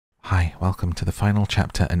Hi, welcome to the final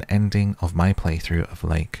chapter and ending of my playthrough of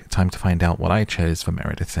Lake. Time to find out what I chose for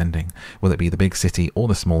Meredith's ending. Will it be the big city or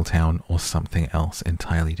the small town or something else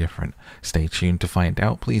entirely different? Stay tuned to find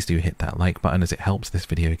out. Please do hit that like button as it helps this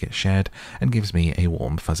video get shared and gives me a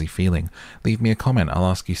warm fuzzy feeling. Leave me a comment. I'll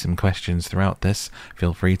ask you some questions throughout this.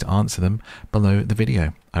 Feel free to answer them below the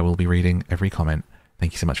video. I will be reading every comment.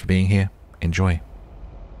 Thank you so much for being here. Enjoy.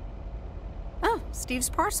 Oh, Steve's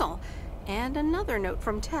parcel. And another note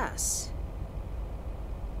from Tess.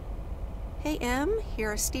 Hey Em,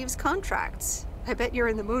 here are Steve's contracts. I bet you're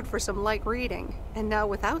in the mood for some light reading. And now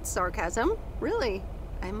without sarcasm, really,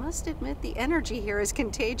 I must admit the energy here is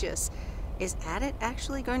contagious. Is Addit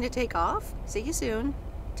actually going to take off? See you soon.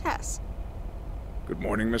 Tess. Good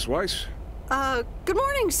morning, Miss Weiss. Good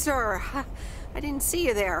morning, sir. I didn't see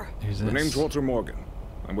you there. The name's Walter Morgan.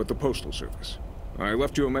 I'm with the Postal Service. I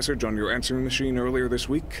left you a message on your answering machine earlier this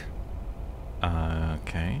week.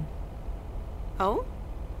 Okay. Oh?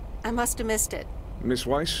 I must have missed it. Miss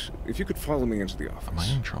Weiss, if you could follow me into the office. Am I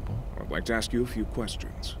in trouble? I'd like to ask you a few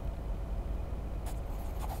questions.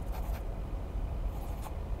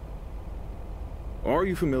 Are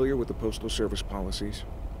you familiar with the Postal Service policies?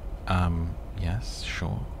 Yes,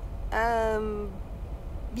 sure.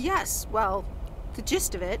 Yes, well, the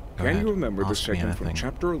gist of it. Go Can ahead. you remember the Ask me second from anything.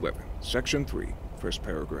 Chapter 11, Section 3, first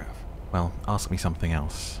paragraph? Well, ask me something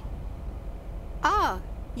else. Ah,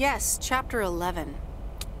 yes, Chapter 11.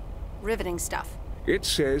 Riveting stuff. It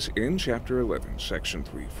says in Chapter 11, Section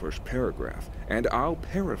 3, first paragraph, and I'll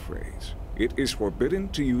paraphrase, it is forbidden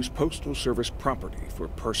to use Postal Service property for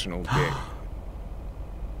personal gain.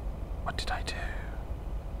 What did I do?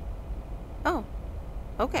 Oh,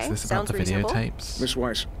 okay, Is this sounds about the reasonable. videotapes? Miss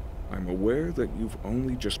Weiss, I'm aware that you've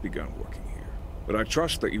only just begun working here, but I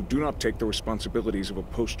trust that you do not take the responsibilities of a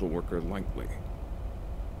postal worker lightly.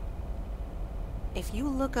 If you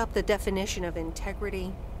look up the definition of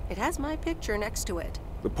integrity, it has my picture next to it.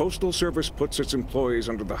 The Postal Service puts its employees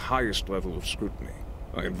under the highest level of scrutiny.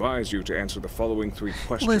 I advise you to answer the following 3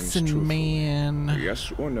 questions Listen, truthfully. man.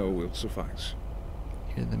 Yes or no will suffice.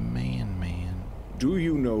 You're the man. Do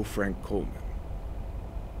you know Frank Coleman?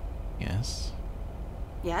 Yes.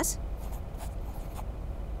 Yes?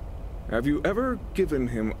 Have you ever given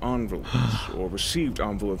him envelopes or received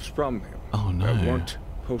envelopes from him Oh no. that weren't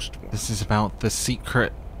postmarked? This is about the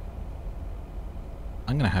secret.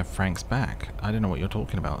 I'm gonna have Frank's back. I don't know what you're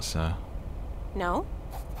talking about, sir. No?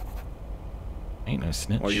 Ain't no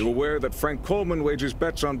snitch. Are you aware that Frank Coleman wagers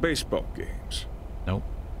bets on baseball games? Nope.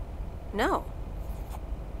 No.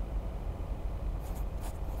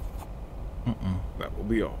 That will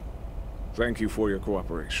be all. Thank you for your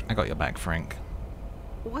cooperation. I got your back, Frank.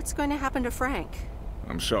 What's going to happen to Frank?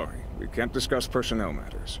 I'm sorry, we can't discuss personnel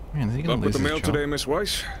matters. Man, is he gonna Luck lose with the his mail job? today, Miss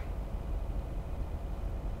Weiss.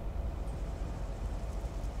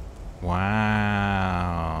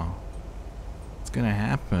 Wow. What's gonna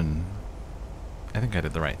happen? I think I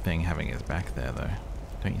did the right thing having his back there, though.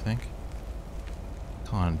 Don't you think?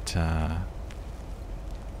 Can't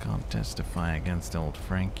testify against old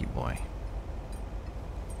Frankie boy.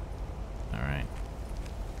 Alright.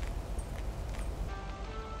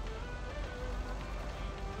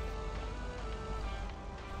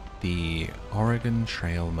 The Oregon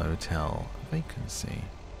Trail Motel vacancy.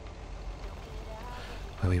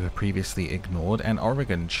 Where we were previously ignored, and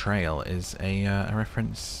Oregon Trail is a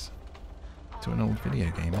reference to an old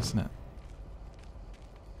video game, isn't it?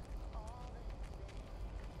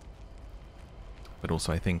 But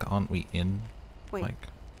also, I think, aren't we in? Wait, Like,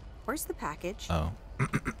 where's the package? oh,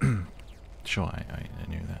 sure, I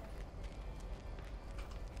knew that.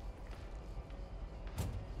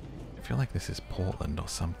 I feel like this is Portland or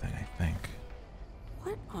something. I think.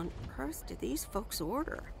 What on earth did these folks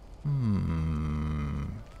order? What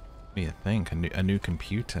do you think? A new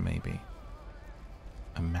computer, maybe?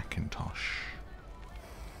 A Macintosh.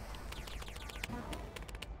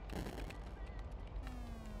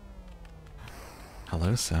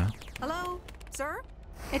 Hello, sir. Hello, sir?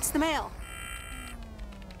 It's the mail.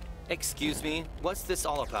 Excuse me, what's this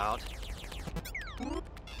all about?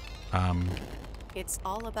 It's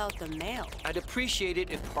all about the mail. I'd appreciate it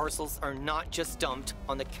if parcels are not just dumped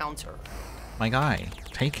on the counter. My guy,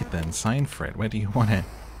 take it then. Sign for it. Where do you want it?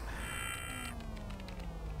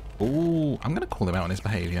 Ooh, I'm gonna call him out on his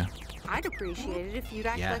behavior. I'd appreciate it if you'd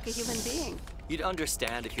act like a human being. You'd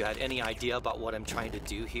understand if you had any idea about what I'm trying to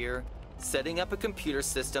do here. Setting up a computer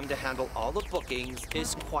system to handle all the bookings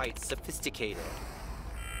is quite sophisticated.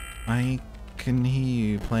 I can hear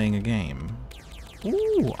you playing a game.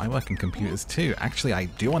 Ooh, I work in computers too. Actually, I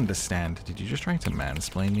do understand. Did you just try to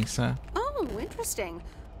mansplain me, sir? Oh, interesting.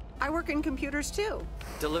 I work in computers too.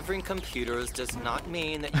 Delivering computers does not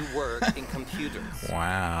mean that you work in computers.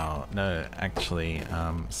 Wow. No, actually,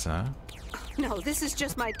 sir. No, this is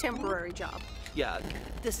just my temporary job. Yeah,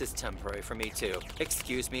 this is temporary for me too.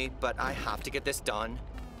 Excuse me, but I have to get this done.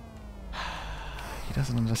 He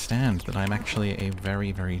doesn't understand that I'm actually a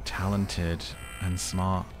very, very talented and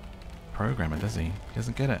smart programmer, does he? He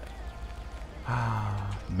doesn't get it.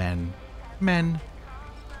 Ah, men. Men.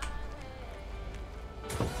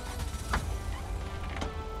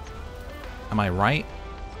 Am I right?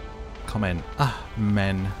 Comment. Ah,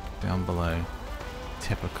 men down below.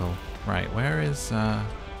 Typical. Right, where is,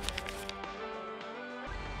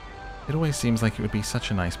 It always seems like it would be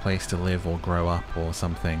such a nice place to live or grow up or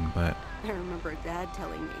something, but... I remember Dad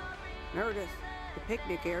telling me, Meredith, the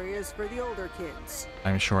picnic area is for the older kids.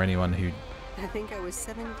 I'm sure anyone who... I think I was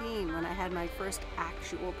 17 when I had my first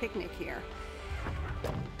actual picnic here.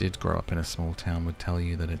 did grow up in a small town would tell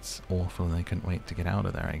you that it's awful and they couldn't wait to get out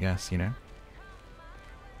of there, I guess, you know?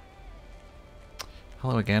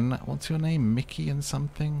 Hello again. What's your name? Micky and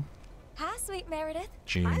something? Hi, sweet Meredith.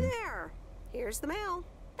 June. Hi there. Here's the mail.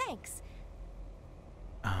 Thanks.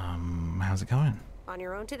 How's it going? On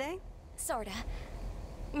your own today? Sorta.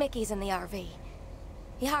 Micky's in the RV.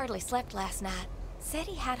 He hardly slept last night. Said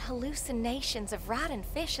he had hallucinations of riding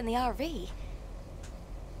fish in the RV.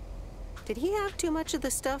 Did he have too much of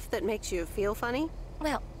the stuff that makes you feel funny?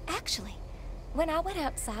 Well, actually, when I went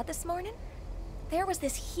outside this morning, there was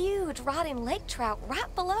this huge rotting lake trout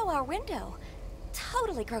right below our window.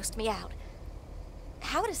 Totally grossed me out.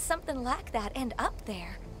 How does something like that end up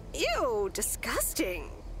there? Ew,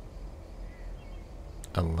 disgusting.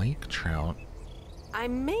 A lake trout? I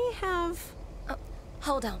may have... Oh,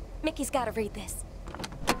 hold on. Micky's gotta read this.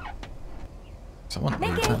 Someone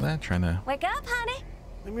Micky! rude out there trying to... Wake up, honey!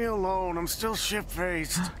 Leave me alone, I'm still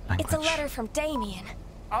shit-faced. It's a letter from Damien.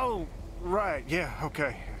 Oh, right, yeah,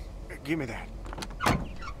 okay. Give me that.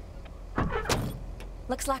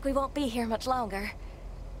 Looks like we won't be here much longer.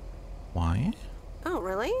 Why? Oh,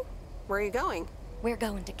 really? Where are you going? We're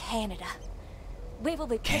going to Canada. We will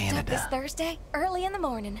be picked up this Thursday, early in the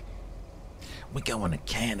morning. We're going to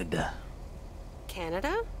Canada.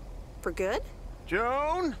 Canada? For good?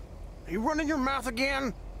 Joan? Are you running your mouth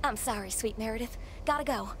again? I'm sorry, sweet Meredith. Gotta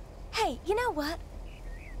go. Hey, you know what?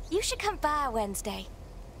 You should come by Wednesday.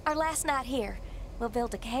 Our last night here. We'll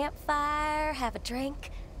build a campfire, have a drink,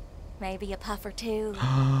 maybe a puff or two.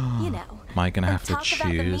 You know. Am I gonna have to talk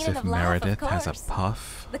about the choose meaning if of life, of Meredith has a course.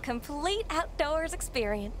 puff? The complete outdoors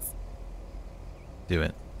experience. Do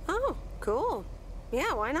it. Oh, cool.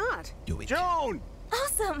 Yeah, why not? Do it. Joan!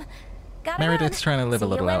 Awesome! Gotta Meredith's run. trying to live See a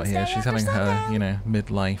you little out here. Wednesday She's after having her, sundown. you know,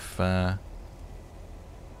 midlife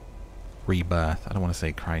rebirth. I don't want to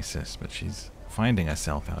say crisis, but she's finding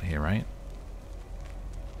herself out here, right?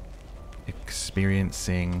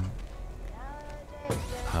 Experiencing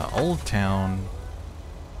her old town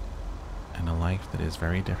and a life that is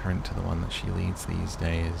very different to the one that she leads these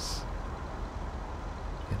days.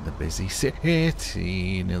 In the busy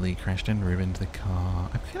city, nearly crashed and ruined the car.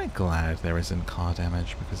 I'm kind of glad there isn't car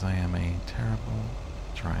damage because I am a terrible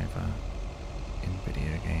driver in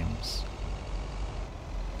video games.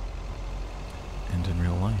 And in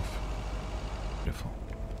real life. Beautiful.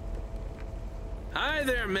 Hi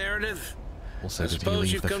there, Meredith. Also, I did he suppose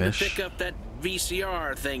leave you've the come fish? to pick up that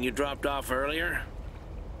VCR thing you dropped off earlier.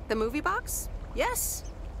 The movie box? Yes.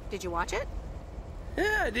 Did you watch it?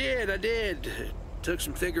 Yeah, I did. Took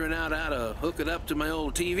some figuring out how to hook it up to my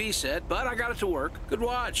old TV set, but I got it to work. Good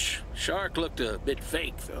watch. Shark looked a bit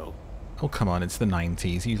fake, though. Oh, come on, it's the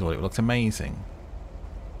 90s. You thought it looked amazing.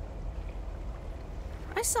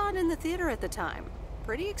 I saw it in the theater at the time.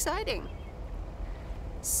 Pretty exciting.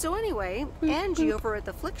 So anyway, Angie over at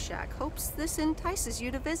the Flick Shack hopes this entices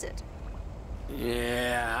you to visit.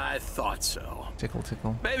 Yeah, I thought so. Tickle,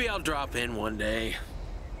 tickle. Maybe I'll drop in one day.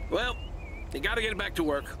 Well, you gotta get back to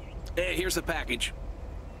work. Hey, here's the package.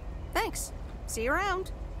 Thanks. See you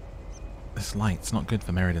around. This light's not good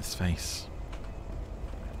for Meredith's face.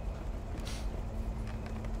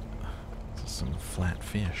 Some flat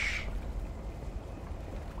fish.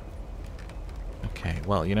 Okay,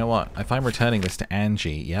 well, you know what? If I'm returning this to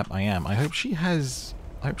Angie, yep, I am. I hope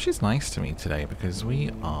she's nice to me today because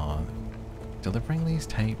we are delivering these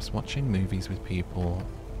tapes, watching movies with people,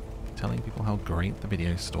 telling people how great the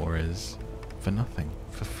video store is for nothing,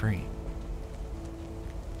 for free.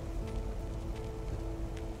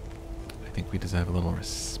 I think we deserve a little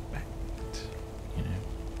respect, you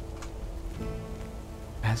know?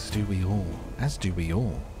 As do we all. As do we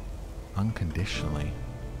all. Unconditionally.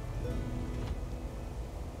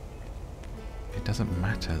 It doesn't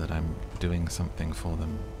matter that I'm doing something for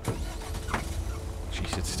them. She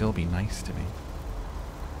should still be nice to me.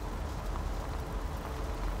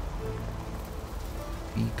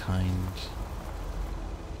 Be kind.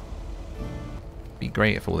 Be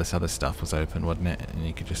great if all this other stuff was open, wouldn't it? And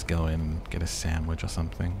you could just go in, get a sandwich or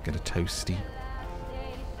something, get a toasty.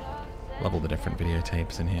 Love all the different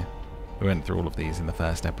videotapes in here. We went through all of these in the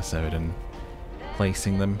first episode and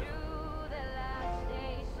placing them.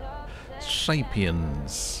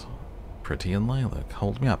 Sapiens. Pretty and lilac.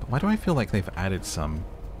 Hold me up. Why do I feel like they've added some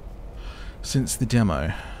since the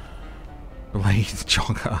demo? Blade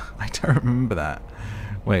Jogger. I don't remember that.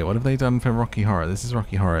 Wait, what have they done for Rocky Horror? This is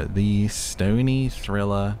Rocky Horror. The Stony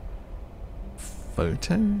Thriller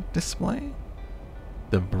photo display?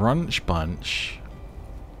 The Brunch Bunch.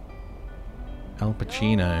 Al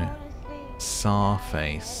Pacino.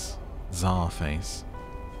 Czarface. Czarface.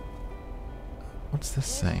 What's this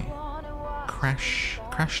say?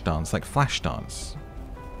 Crash Dance, like Flash Dance.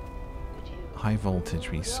 High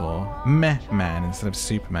Voltage we saw. Meh Man instead of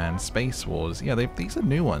Superman. Space Wars. Yeah, these are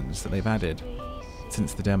new ones that they've added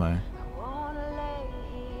since the demo.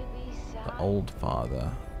 The Old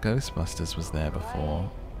Father. Ghostbusters was there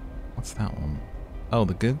before. What's that one? Oh,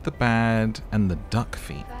 The Good, the Bad, and the Duck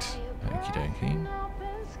Feet. Okie dokie.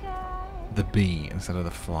 The Bee instead of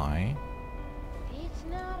the Fly.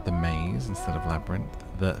 The Maze instead of Labyrinth.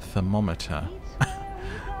 The Thermometer.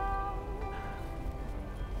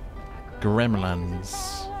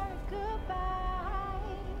 Gremlins.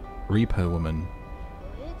 Repo Woman.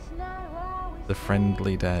 The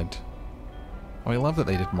Friendly Dead. Oh, I love that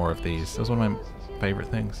they did more of these. That was one of my favourite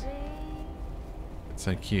things. It's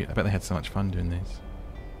so cute. I bet they had so much fun doing these.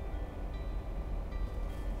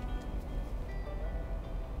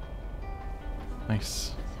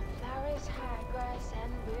 Nice.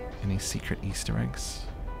 Any secret Easter eggs?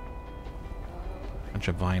 Bunch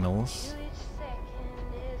of vinyls.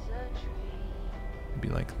 Maybe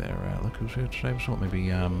like their look who's here today. Maybe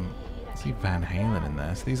see Van Halen in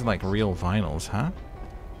there. So these are like real vinyls, huh?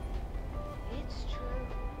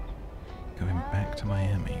 Going back to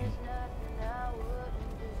Miami.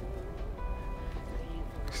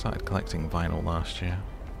 Started collecting vinyl last year.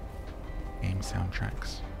 Game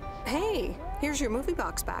soundtracks. Hey, here's your movie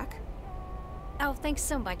box back. Oh, thanks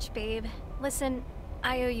so much, babe. Listen,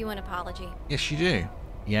 I owe you an apology. Yes, you do.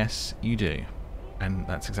 Yes, you do. And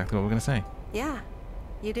that's exactly what we're going to say. Yeah,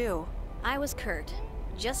 you do. I was Kurt.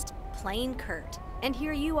 Just plain Kurt. And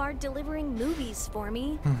here you are delivering movies for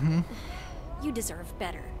me. Mm-hmm. You deserve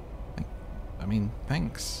better. I mean,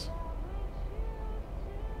 thanks.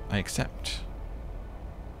 I accept.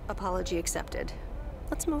 Apology accepted.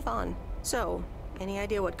 Let's move on. So, any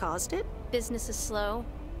idea what caused it? Business is slow.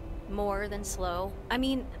 More than slow. I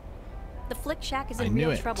mean, the Flick Shack is in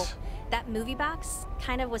real trouble. That movie box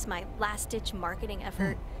kind of was my last-ditch marketing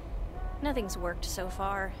effort. Nothing's worked so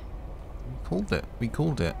far. We called it. We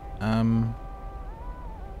called it.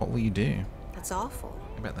 What will you do? That's awful.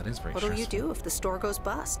 I bet that is very stressful. What'll you do if the store goes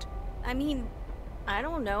bust? I mean, I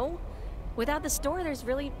don't know. Without the store, there's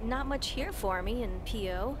really not much here for me in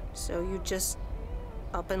P.O. So you just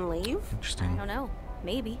up and leave? Interesting. I don't know.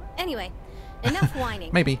 Maybe. Anyway, enough whining.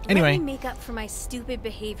 Maybe. Anyway. Let me make up for my stupid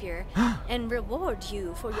behavior and reward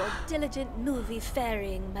you for your diligent movie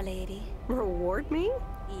faring, my lady. Reward me?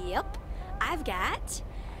 Yep. I've got...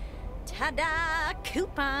 ta-da!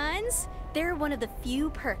 Coupons! They're one of the few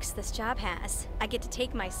perks this job has. I get to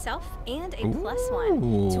take myself and a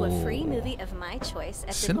 +1 to a free movie of my choice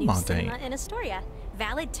at the new cinema in Astoria.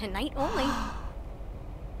 Valid tonight only. A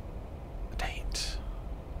date.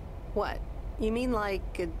 What? You mean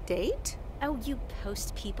like a date? Oh, you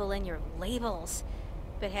post people in your labels.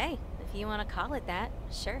 But hey, if you want to call it that,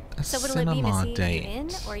 sure. A so what'll it be, Missy? Date. You in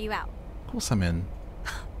or you out? Of course I'm in.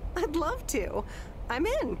 I'd love to. I'm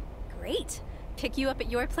in. Great. Pick you up at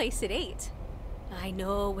your place at 8. I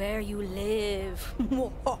know where you live.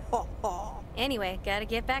 Anyway, gotta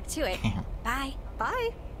get back to it. Bye. Bye.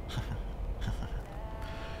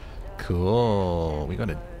 Cool. We got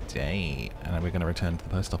a date. And we're going to return to the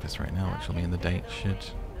post office right now, which will mean the date should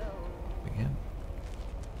begin.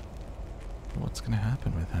 What's going to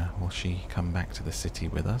happen with her? Will she come back to the city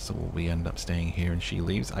with us, or will we end up staying here and she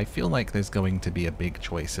leaves? I feel like there's going to be a big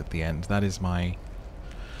choice at the end. That is my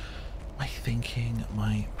thinking,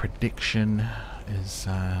 my prediction is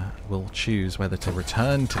we'll choose whether to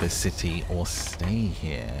return to the city or stay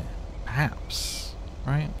here. Perhaps.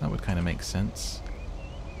 Right? That would kind of make sense.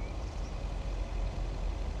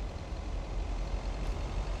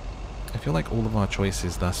 I feel like all of our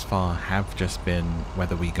choices thus far have just been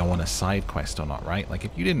whether we go on a side quest or not, right? Like,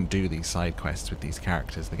 if you didn't do these side quests with these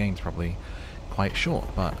characters, the game's probably quite short,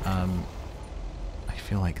 but I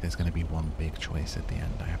feel like there's going to be one big choice at the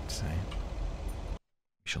end, I have to say. We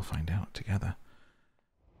shall find out together.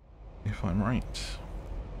 If I'm right.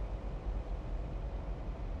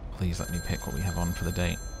 Please let me pick what we have on for the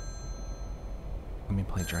date. Let me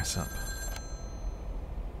play dress up.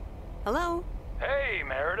 Hello? Hey,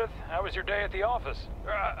 Meredith. How was your day at the office?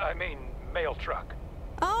 I mean, mail truck.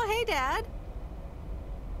 Oh, hey, Dad.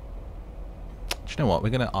 Do you know what? We're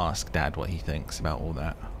going to ask Dad what he thinks about all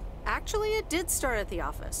that. Actually, it did start at the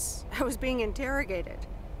office. I was being interrogated.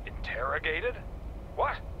 Interrogated?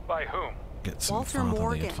 What? By whom? Get some Walter fatherly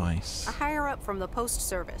Morgan, advice. a higher-up from the Post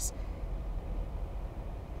Service.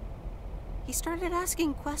 He started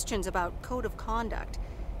asking questions about code of conduct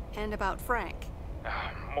and about Frank.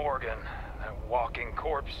 Morgan, that walking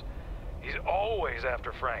corpse. He's always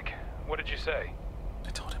after Frank. What did you say? I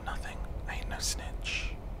told him nothing. I ain't no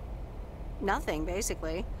snitch. Nothing,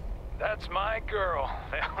 basically. That's my girl.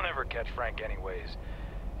 They'll never catch Frank anyways.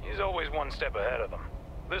 He's always one step ahead of them.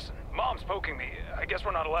 Listen, Mom's poking me. I guess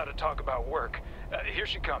we're not allowed to talk about work. Here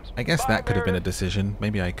she comes. I guess Bye, that could have been a Meredith. decision.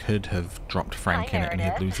 Maybe I could have dropped Frank in it and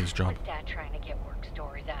he'd lose his job. Was Dad trying to get work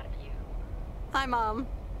stories out of you? Hi, Mom.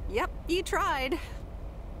 Yep, he tried.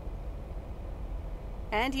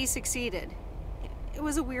 And he succeeded. It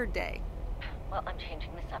was a weird day. Well, I'm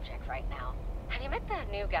changing the subject right now. Have you met the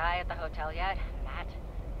new guy at the hotel yet, Matt?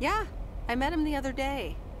 Yeah, I met him the other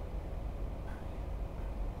day.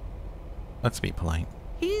 Let's be polite.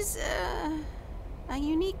 He's, a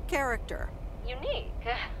unique character. Unique?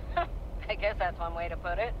 I guess that's one way to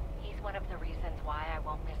put it. He's one of the reasons why I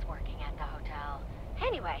won't miss working at the hotel.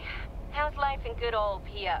 Anyway, how's life in good old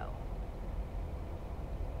P.O.?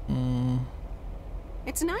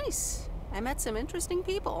 It's nice. I met some interesting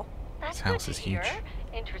people. That's This good house to is hear. huge.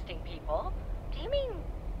 Interesting people. Do you mean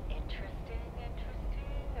interesting,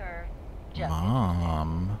 or just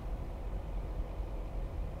Mom.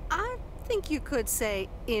 I think you could say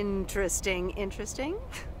interesting. interesting?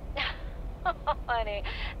 Honey,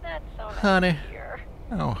 that's so nice Honey. to hear.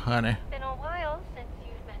 Oh, honey. Been a while since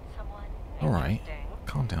you've met someone Alright. interesting.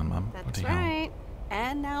 Calm down, Mum. That's Bloody hell. right.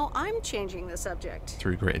 And now I'm changing the subject.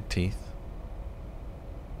 Through gritted teeth.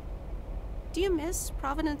 Do you miss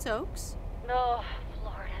Providence Oaks? Oh,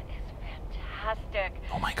 Florida is fantastic.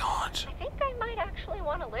 Oh my god. I think I might actually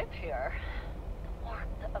want to live here. The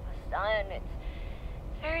warmth of the sun, it's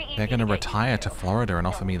very easy. They're gonna to get retire used to Florida and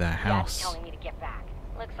offer me their Dad's house. telling me to get back.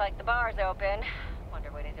 Looks like the bar's open.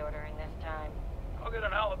 Wonder what he's ordering this time. I'll get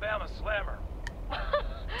an Alabama Slammer.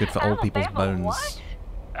 Good for old people's Alabama bones. what?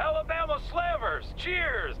 Alabama Slammers!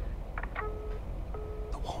 Cheers!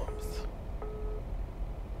 The warmth.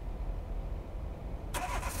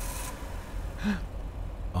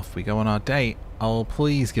 Off we go on our date. Oh,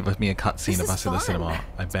 please give me a cutscene This of is us in the fun. cinema.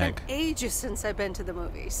 I It's beg. been ages since I've been to the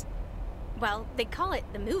movies. Well, they call it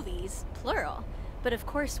the movies, plural. But of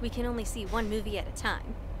course, we can only see one movie at a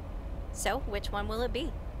time. So, which one will it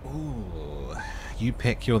be? Ooh. You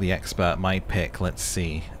pick, you're the expert. My pick, let's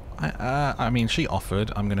see. I mean, she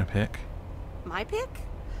offered. I'm gonna pick. My pick?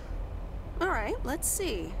 Alright, let's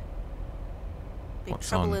see. Big What's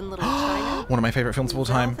Trouble on? in Little China? One of my favorite films of all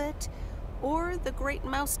time. Velvet, or The Great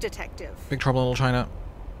Mouse Detective? Big Trouble in Little China.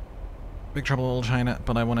 Big Trouble in Little China,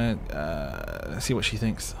 but I want to see what she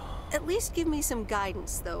thinks. At least give me some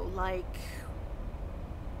guidance, though, like...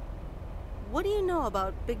 What do you know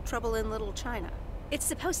about Big Trouble in Little China? It's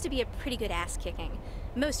supposed to be a pretty good ass-kicking.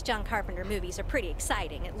 Most John Carpenter movies are pretty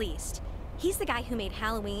exciting, at least. He's the guy who made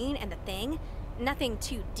Halloween and The Thing. Nothing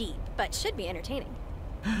too deep, but should be entertaining.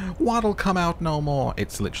 What'll come out no more?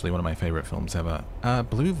 It's literally one of my favorite films ever.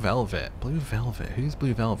 Blue Velvet. Blue Velvet. Who's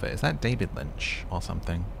Blue Velvet? Is that David Lynch or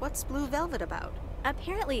something? What's Blue Velvet about?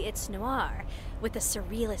 Apparently it's noir, with a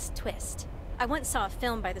surrealist twist. I once saw a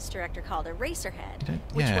film by this director called Eraserhead,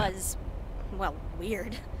 which Yeah. was, well,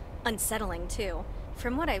 weird. Unsettling, too.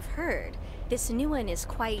 From what I've heard, this new one is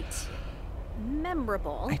quite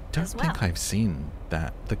memorable I don't as well. think I've seen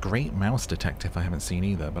that. The Great Mouse Detective I haven't seen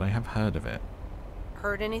either, but I have heard of it.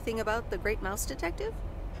 Heard anything about The Great Mouse Detective?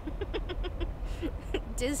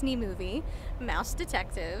 Disney movie, Mouse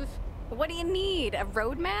Detective. What do you need? A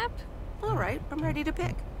roadmap? Alright, I'm ready to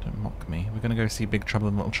pick. Don't mock me. We're gonna go see Big Trouble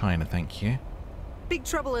in Little China, thank you. Big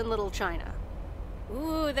Trouble in Little China.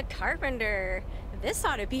 Ooh, the Carpenter. This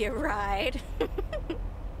ought to be a ride.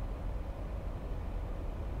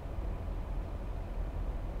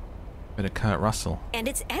 Bit of Kurt Russell. And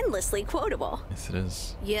it's endlessly quotable. Yes, it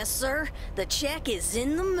is. Yes, sir. The check is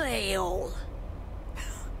in the mail.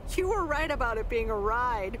 You were right about it being a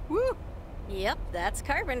ride. Woo! Yep, that's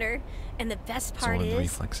Carpenter. And the best It's all part in the is,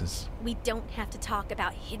 reflexes. we don't have to talk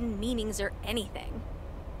about hidden meanings or anything.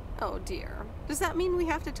 Oh dear. Does that mean we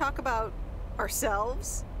have to talk about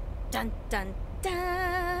ourselves? Dun dun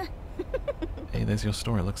dun! Hey, there's your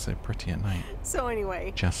store. It looks so pretty at night. So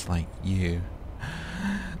anyway, Just like you.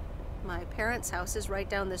 my parents' house is right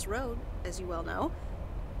down this road, as you well know.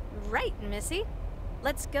 Right, Missy.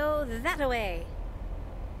 Let's go that-a-way.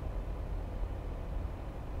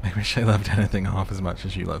 I wish I loved anything half as much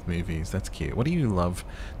as you love movies. That's cute. What do you love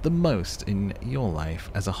the most in your life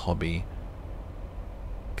as a hobby?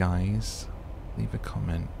 Guys, leave a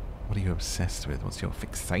comment. What are you obsessed with? What's your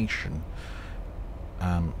fixation?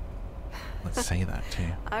 Let's say that too.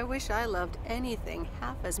 I wish I loved anything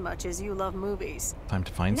half as much as you love movies. Time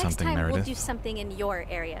to find Next something, time Meredith. we'll do something in your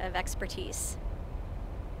area of expertise.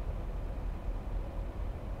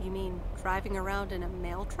 You mean driving around in a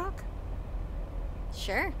mail truck?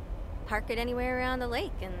 Sure. Park it anywhere around the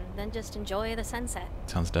lake and then just enjoy the sunset.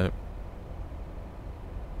 Sounds dope.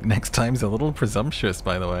 Next time's a little presumptuous,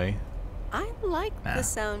 by the way. I like Nah. the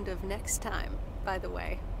sound of next time, by the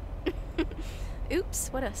way. Oops,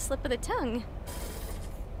 what a slip of the tongue.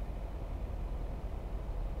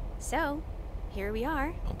 So, here we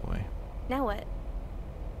are. Oh boy. Now what?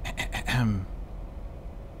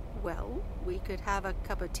 Well, we could have a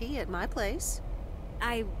cup of tea at my place.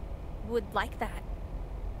 I would like that.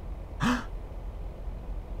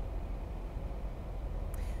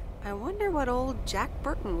 I wonder what old Jack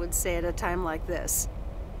Burton would say at a time like this.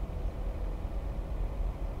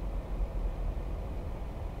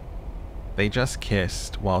 They just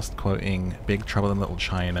kissed whilst quoting Big Trouble in Little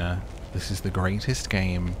China. This is the greatest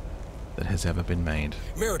game that has ever been made.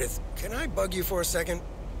 Meredith, can I bug you for a second?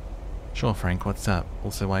 Sure, Frank, what's up?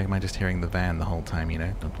 Also, why am I just hearing the van the whole time, you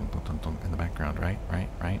know? Dun, dun, dun, dun, dun, in the background, right?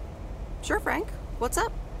 Right? Sure, Frank. What's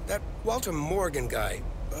up? That Walter Morgan guy,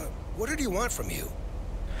 what did he want from you?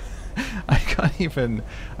 I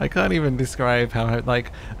can't even describe how,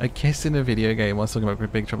 like, a kiss in a video game while talking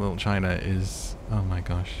about Big Trouble in Little China is, oh my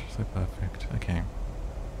gosh, so perfect. Okay.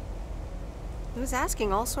 He was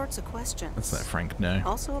asking all sorts of questions. Let's let Frank know.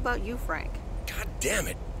 Also about you, Frank. God damn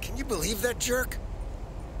it. Can you believe that jerk?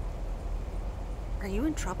 Are you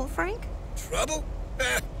in trouble, Frank? Trouble?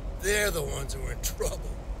 They're the ones who are in trouble.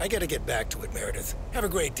 I gotta get back to it, Meredith. Have a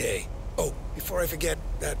great day. Oh, before I forget,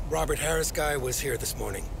 that Robert Harris guy was here this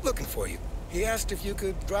morning, looking for you. He asked if you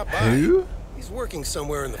could drop by. Who? He's working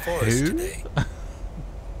somewhere in the forest Who? today.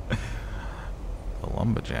 The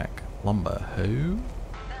lumberjack. Lumber who?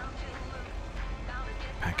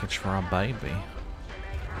 Package for our baby.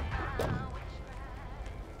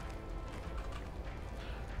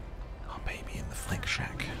 Our baby in the flick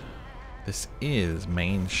shack. This is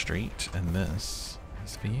Main Street, and this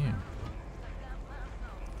is for you.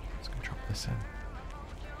 Let's go drop this in.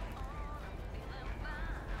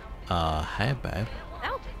 Hey, babe.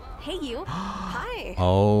 Oh, hey you. Hi.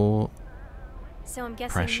 Oh, So I'm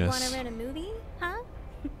guessing Precious. you want to rent a movie, huh?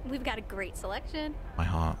 We've got a great selection. my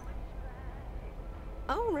heart.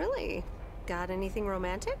 Oh, really? Got anything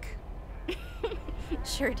romantic?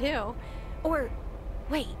 Sure do. Or,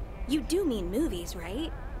 wait, you do mean movies,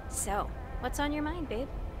 right? So, what's on your mind, babe?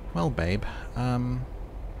 Well, babe, I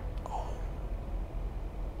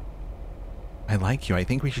like you. I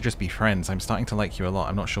think we should just be friends. I'm starting to like you a lot.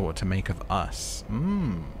 I'm not sure what to make of us.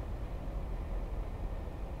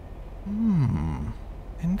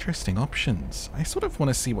 Interesting options. I sort of want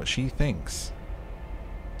to see what she thinks.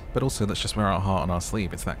 But also, let's just wear our heart on our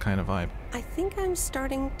sleeve. It's that kind of vibe. I think I'm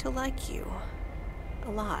starting to like you.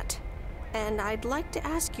 A lot. And I'd like to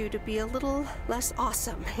ask you to be a little less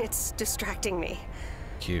awesome. It's distracting me.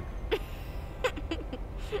 Cute.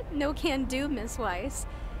 No can do, Miss Weiss.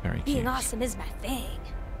 Very cute. Being awesome is my thing.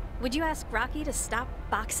 Would you ask Rocky to stop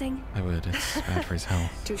boxing? I would. It's bad for his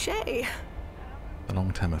health. Touché. The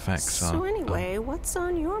long-term effects are... So anyway, what's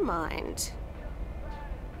on your mind?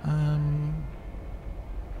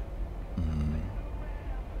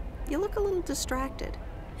 You look a little distracted.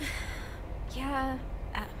 Yeah,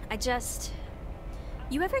 I just...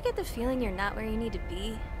 You ever get the feeling you're not where you need to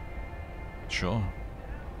be? Sure.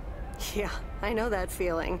 Yeah, I know that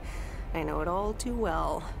feeling. I know it all too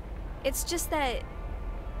well. It's just that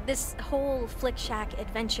this whole Flick Shack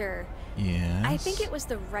adventure, Yes. I think it was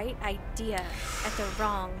the right idea at the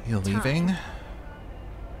wrong You're time. leaving?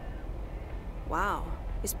 Wow,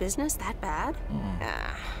 is business that bad?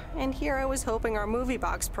 And here I was hoping our movie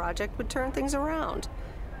box project would turn things around.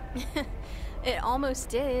 It almost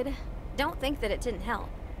did. Don't think that it didn't help.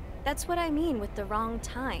 That's what I mean with the wrong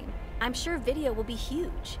time. I'm sure video will be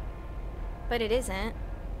huge. But it isn't.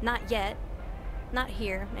 Not yet. Not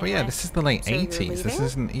here. Oh yeah, this is the late 80s. This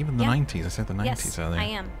isn't even the 90s. I said the 90s earlier. I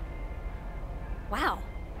am. Wow.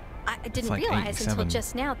 I didn't like realize 87. until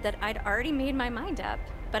just now that I'd already made my mind up.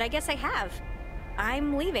 But I guess I have.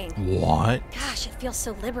 I'm leaving. What? Gosh, it feels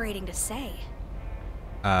so liberating to say.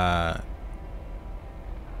 Oh,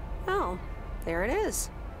 there it is.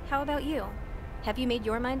 How about you? Have you made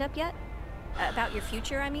your mind up yet? About your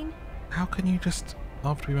future, I mean? How can you just,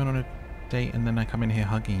 after we went on a date and then I come in here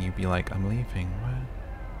hugging you, be like, I'm leaving? Where?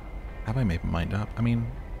 Have I made my mind up? I mean,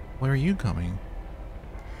 where are you going?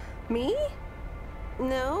 Me?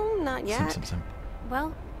 No, not yet. Sim.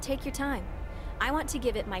 Well, take your time. I want to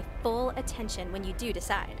give it my full attention when you do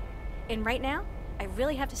decide. And right now, I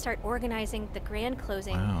really have to start organizing the grand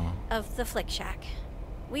closing of the Flick Shack.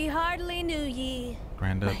 We hardly knew ye.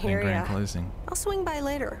 Grand opening, grand closing. I'll swing by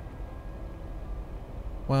later.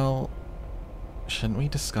 Well, shouldn't we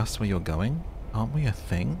discuss where you're going? Aren't we a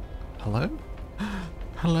thing? Hello?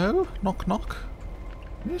 Hello? Knock knock?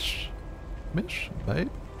 Mish? Mish? Babe?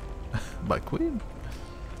 My queen?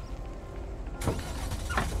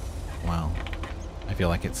 Wow. I feel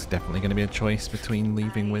like it's definitely going to be a choice between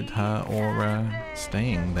leaving with her or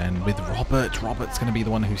staying then with Robert. Robert's going to be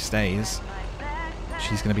the one who stays.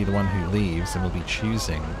 She's going to be the one who leaves and will be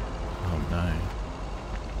choosing. Oh no.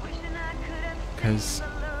 Because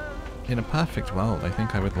in a perfect world, I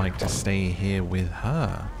think I would like to stay here with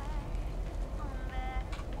her.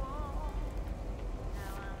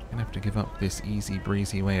 I'm gonna have to give up this easy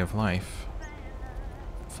breezy way of life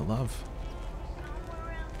for love.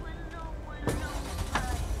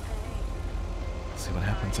 See what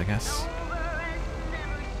happens, I guess.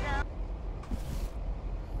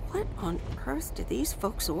 What on earth did these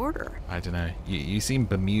folks order? I don't know. You seem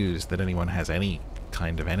bemused that anyone has any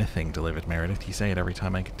kind of anything delivered, Meredith. You say it every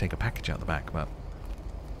time I could take a package out the back, but...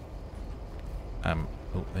 oh,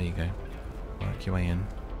 there you go. Work your way in.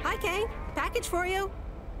 Hi, Kay. Package for you.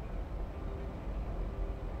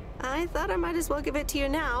 I thought I might as well give it to you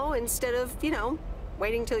now instead of, you know,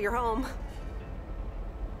 waiting till you're home.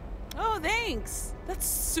 Oh, thanks. That's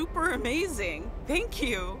super amazing. Thank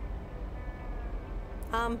you.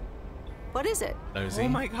 What is it? Nosy? Oh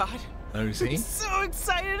my god. Nosy? I'm so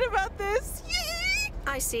excited about this. Yay!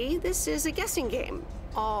 I see. This is a guessing game.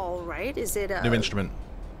 All right. Is it a... New instrument.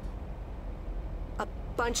 A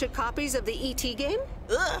bunch of copies of the E.T. game?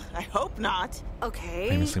 Ugh, I hope not. Okay.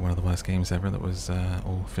 Famously one of the worst games ever that was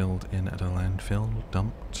all filled in at a landfill,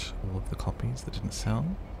 dumped all of the copies that didn't sell.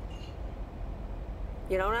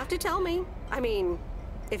 You don't have to tell me. I mean,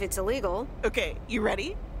 if it's illegal. Okay, you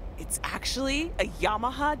ready? It's actually a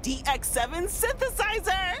Yamaha DX7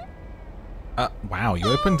 synthesizer! Wow, you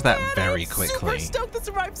opened that very quickly. I'm super stoked this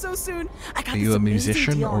arrived so soon. I got Are you a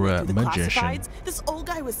musician or a magician? This old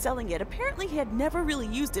guy was selling it. Apparently he had never really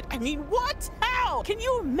used it. I mean, what? How? Can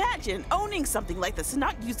you imagine owning something like this and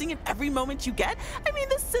not using it every moment you get? I mean,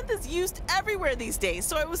 this synth is used everywhere these days,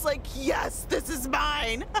 so I was like, yes, this is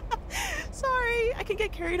mine. Sorry, I can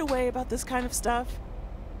get carried away about this kind of stuff.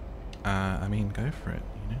 I mean, go for it,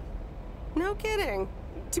 you know? No kidding.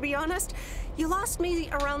 To be honest, you lost me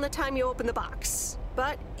around the time you opened the box.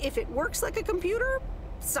 But if it works like a computer,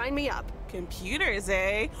 sign me up. Computers,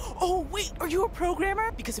 eh? Oh, wait, are you a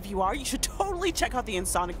programmer? Because if you are, you should totally check out the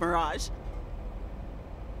Insonic Mirage.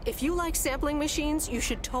 If you like sampling machines, you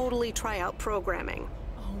should totally try out programming.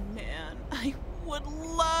 Oh, man, I would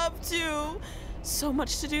love to. So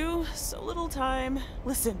much to do, so little time.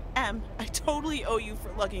 Listen, Em, I totally owe you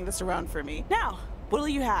for lugging this around for me. Now, what'll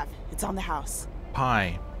you have? It's on the house.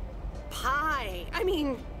 Pie. Pie? I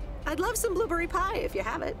mean, I'd love some blueberry pie if you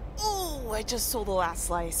have it. Oh, I just sold the last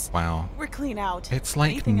slice. Wow. We're clean out. It's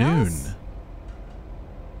like Anything noon. else?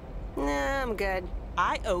 Nah, I'm good.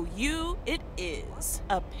 I owe you, it is.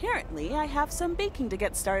 Apparently, I have some baking to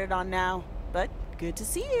get started on now. But good to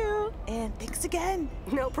see you, and thanks again.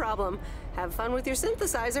 No problem. Have fun with your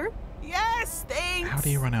synthesizer. Yes, thanks. How do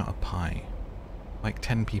you run out of pie? Like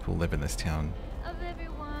 10 people live in this town.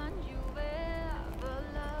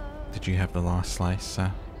 Did you have the last slice,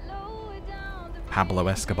 sir? Pablo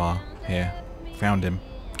Escobar. Here. Found him.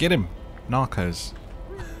 Get him! Narcos.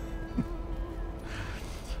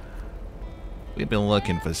 We've been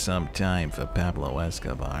looking for some time for Pablo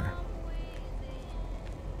Escobar.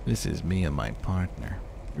 This is me and my partner.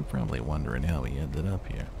 You're probably wondering how he ended up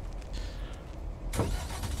here.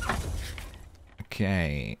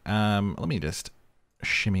 Okay, let me just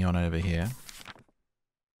shimmy on over here.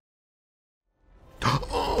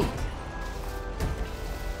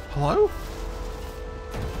 Hello?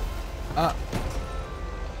 Are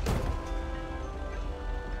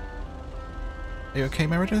you okay,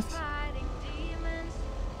 Meredith?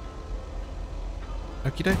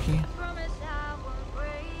 Okie dokie.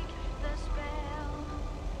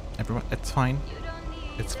 Everyone, it's fine.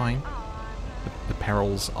 It's fine. The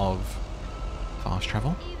perils of fast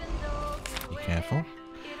travel. Be careful.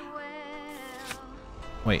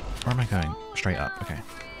 Wait, where am I going? Straight up, okay.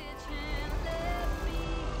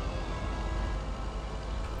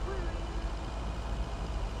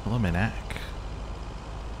 Luminac.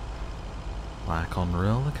 Like on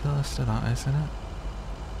roller coaster, that isn't it?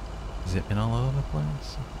 Zipping all over the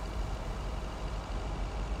place.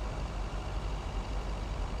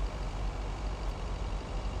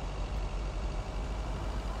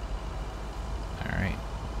 Alright.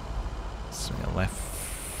 Swing a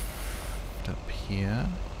left up here.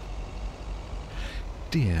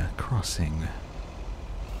 Deer crossing.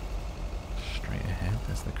 Straight ahead,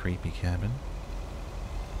 there's the creepy cabin.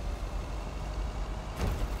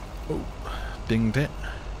 Oh, dinged it.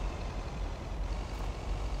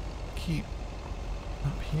 Keep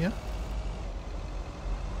up here.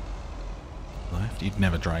 Left. You'd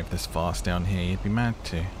never drive this fast down here. You'd be mad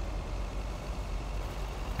to.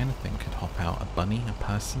 Anything could hop out. A bunny, a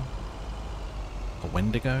person, a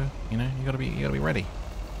Wendigo. You know, you gotta be ready.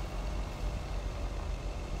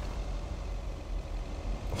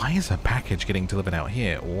 Why is a package getting delivered out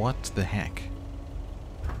here? What the heck?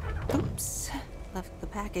 Oops. Left the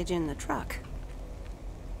package in the truck.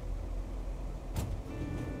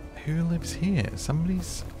 Who lives here?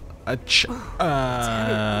 Somebody's a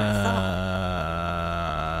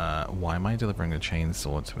why am I delivering a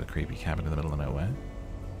chainsaw to a creepy cabin in the middle of nowhere?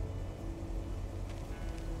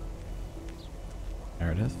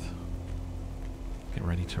 Meredith, get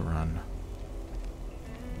ready to run.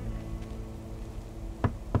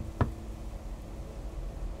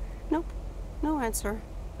 Nope. No answer.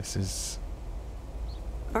 This is...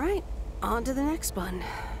 Alright, on to the next one.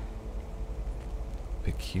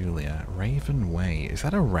 Peculiar. Raven Way. Is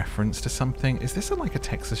that a reference to something? Is this like a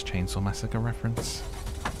Texas Chainsaw Massacre reference?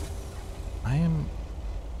 I am...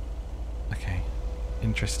 Okay.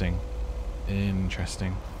 Interesting.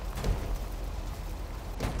 Interesting.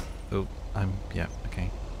 Oh, yeah, okay.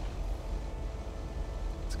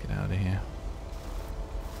 Let's get out of here.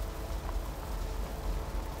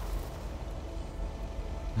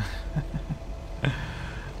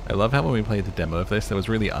 I love how when we played the demo of this, there was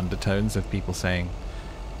really undertones of people saying,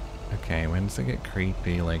 okay, when does it get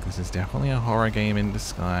creepy? Like, this is definitely a horror game in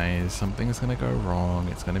disguise. Something's gonna go wrong.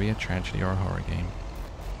 It's gonna be a tragedy or a horror game.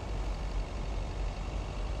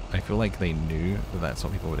 I feel like they knew that that's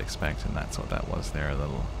what people would expect, and that's what that was. Their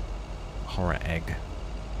little horror egg.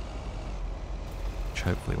 Which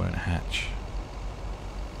hopefully won't hatch.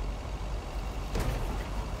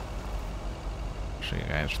 So you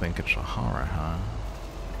guys think it's a horror, huh?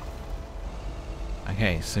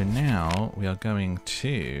 Okay, so now we are going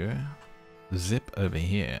to zip over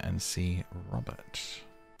here and see Robert.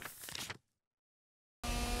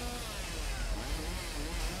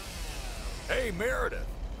 Hey, Meredith,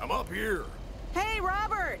 I'm up here. Hey,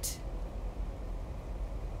 Robert!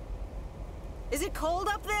 Is it cold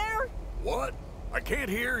up there? What? I can't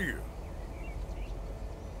hear you.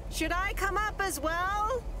 Should I come up as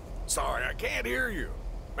well? Sorry, I can't hear you.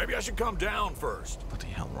 Maybe I should come down first. Bloody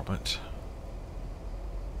hell, Robert.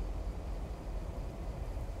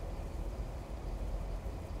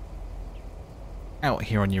 Out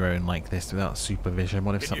here on your own like this without supervision,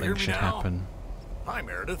 what if something should happen? Hi,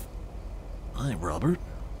 Meredith. Hi, Robert.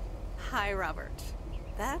 Hi, Robert.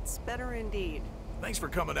 That's better indeed. Thanks for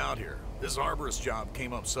coming out here. This arborist job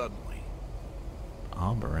came up suddenly.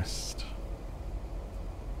 Arborist?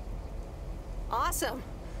 Awesome.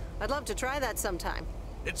 I'd love to try that sometime.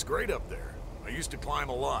 It's great up there. I used to climb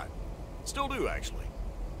a lot. Still do, actually.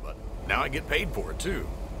 But now I get paid for it, too.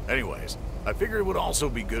 Anyways, I figured it would also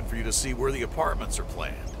be good for you to see where the apartments are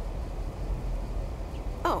planned.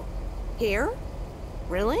 Oh, here?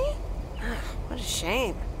 Really? What a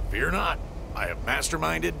shame. Fear not. I have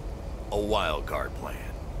masterminded a wild card plan.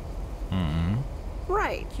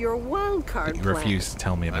 Right, your wild card You plan. refuse to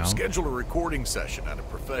tell me about. I've scheduled a recording session at a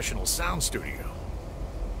professional sound studio.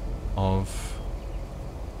 Of...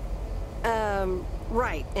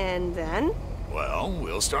 Right, and then? Well,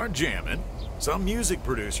 we'll start jamming. Some music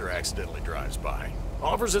producer accidentally drives by,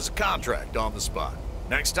 offers us a contract on the spot.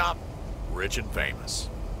 Next stop, rich and famous.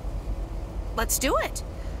 Let's do it.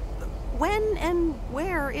 When and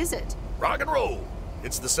where is it? Rock and roll.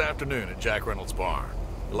 It's this afternoon at Jack Reynolds' barn.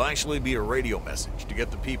 It'll actually be a radio message to get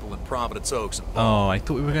the people in Providence Oaks involved. Oh, I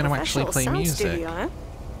thought we were going to actually play sound music. Studio, huh?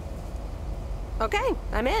 Okay,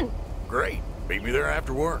 I'm in. Great. Meet me there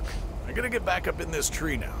after work. I'm gonna get back up in this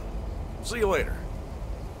tree now. See you later.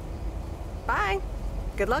 Bye.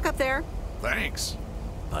 Good luck up there. Thanks.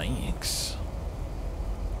 Thanks.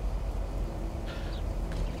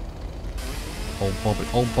 Old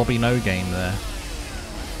Bobby No Game there.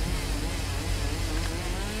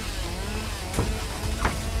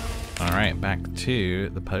 Alright, back to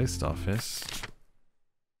the post office.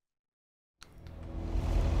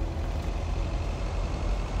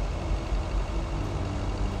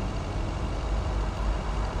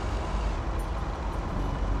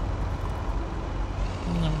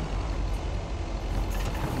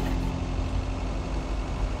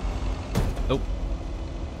 Oh.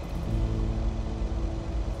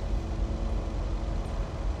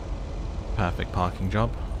 Perfect parking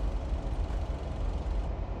job.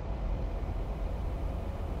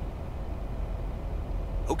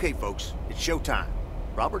 Okay, folks, it's showtime.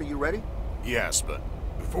 Robert, are you ready? Yes, but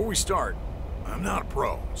before we start, I'm not a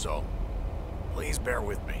pro, so please bear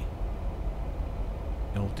with me.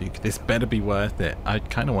 Oh, Duke, this better be worth it. I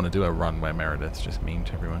kind of want to do a run where Meredith's just mean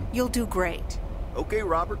to everyone. You'll do great. Okay,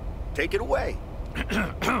 Robert, take it away.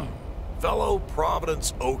 Fellow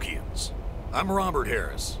Providence Okians, I'm Robert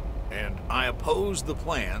Harris, and I oppose the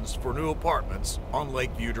plans for new apartments on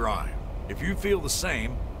Lakeview Drive. If you feel the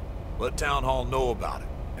same, let Town Hall know about it,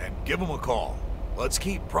 and give them a call. Let's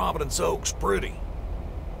keep Providence Oaks pretty.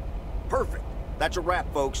 Perfect. That's a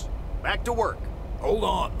wrap, folks. Back to work. Hold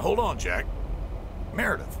on, Jack.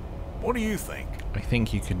 Meredith, what do you think? I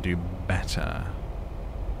think you can do better.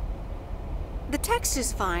 The text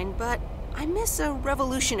is fine, but I miss a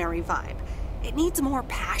revolutionary vibe. It needs more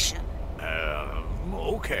passion.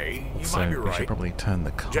 Okay, you so might be we right. should probably turn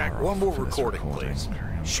the car Jack, off one more for this recording, please.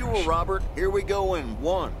 Sure, Robert. Here we go in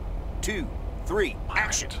 1, 2, 3,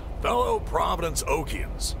 action. Fellow Providence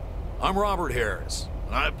Okians, I'm Robert Harris,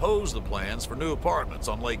 and I oppose the plans for new apartments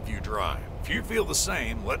on Lakeview Drive. If you feel the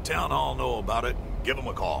same, let Town Hall know about it and give them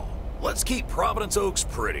a call. Let's keep Providence Oaks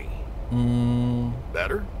pretty.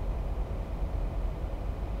 Better?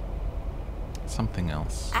 Something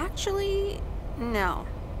else. Actually, no.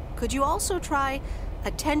 Could you also try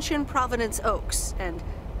Attention Providence Oaks and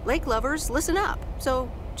Lake Lovers, listen up?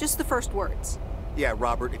 So, just the first words. Yeah,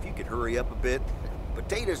 Robert, if you could hurry up a bit.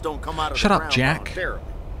 Potatoes don't come out of Shut the up, ground Jack. voluntarily.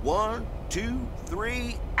 1, 2,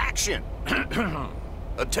 3, action.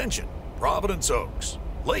 Attention, Providence Oaks.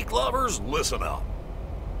 Lake Lovers, listen up.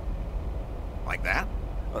 Like that?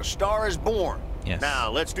 A star is born. Yes.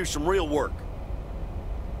 Now, let's do some real work.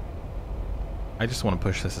 I just want to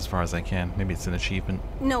push this as far as I can. Maybe it's an achievement.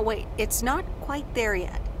 No, wait, it's not quite there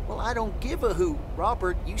yet. Well, I don't give a hoot.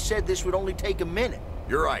 Robert, you said this would only take a minute.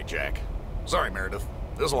 You're right, Jack. Sorry, Meredith.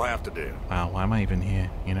 This'll have to do. Wow, why am I even here,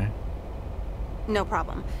 you know? No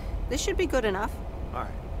problem. This should be good enough. All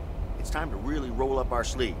right. It's time to really roll up our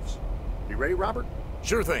sleeves. You ready, Robert?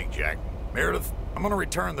 Sure thing, Jack. Meredith, I'm gonna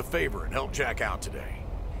return the favor and help Jack out today.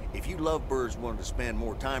 If you lovebirds wanted to spend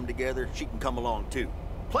more time together, she can come along too.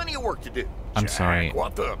 Plenty of work to do. I'm Jack, sorry.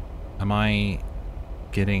 What the? Am I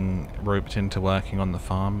getting roped into working on the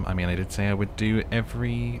farm? I mean, I did say I would do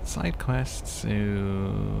every side quest, so...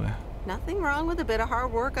 Nothing wrong with a bit of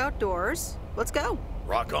hard work outdoors. Let's go.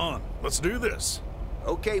 Rock on. Let's do this.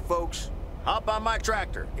 Okay, folks. Hop on my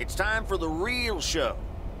tractor. It's time for the real show.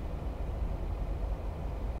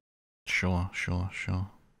 Sure.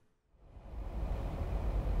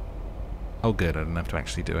 Oh good, I didn't have to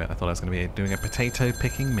actually do it. I thought I was going to be doing a potato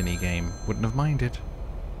picking minigame. Wouldn't have minded.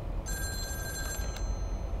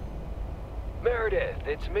 Meredith,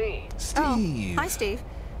 it's me. Steve! Oh, hi, Steve.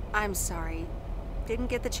 I'm sorry. Didn't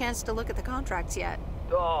get the chance to look at the contracts yet.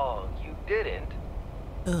 Oh, you didn't?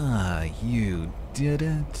 You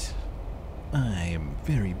didn't? I'm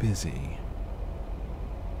very busy.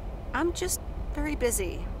 I'm just very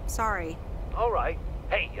busy. Sorry. All right.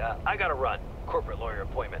 Hey, I gotta run. Corporate lawyer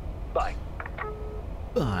appointment. Bye.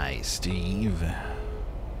 Bye, Steve.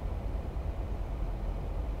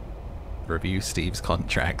 Review Steve's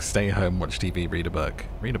contract. Stay home, watch TV, read a book.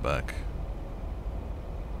 Read a book.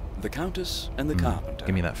 The Countess and the Carpenter.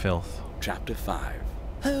 Give me that filth. Chapter 5.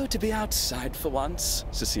 Oh, to be outside for once,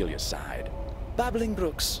 Cecilia sighed. Babbling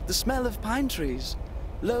brooks, the smell of pine trees,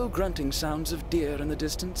 low grunting sounds of deer in the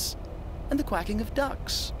distance, and the quacking of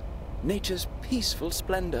ducks, nature's peaceful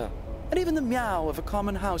splendor, and even the meow of a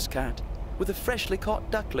common house cat with a freshly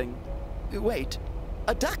caught duckling. Wait,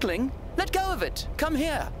 a duckling? Let go of it! Come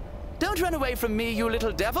here! Don't run away from me, you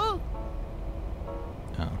little devil!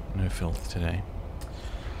 Oh, no filth today.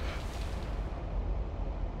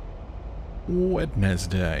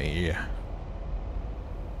 Wednesday.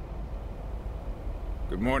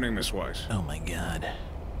 Good morning, Miss Weiss. Oh my god.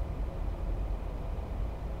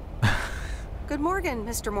 Good morning,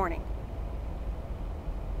 Mr. Morning.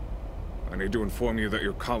 I need to inform you that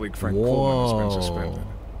your colleague Frank Coleman has been suspended.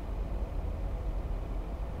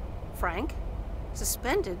 Frank.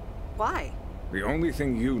 Suspended? Why? The only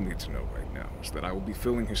thing you need to know right now is that I will be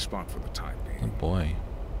filling his spot for the time being. Oh boy.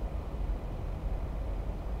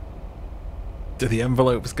 Do the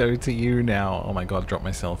envelopes go to you now? Oh my god, drop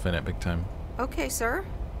myself in it big time. Okay, sir.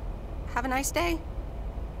 Have a nice day.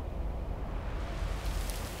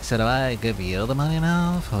 So do I give you the money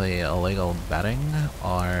now for the illegal betting,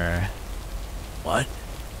 or what?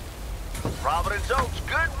 Providence Oaks,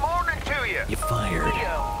 good morning to you. You're fired.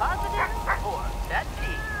 Positive or that's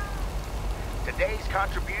key. Today's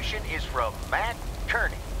contribution is from Matt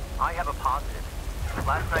Kearney. I have a positive.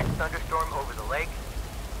 Last night's thunderstorm over the lake.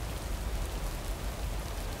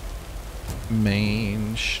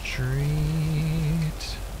 Main Street.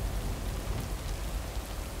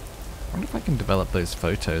 I wonder if I can develop those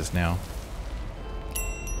photos now.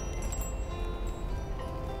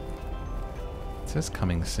 It says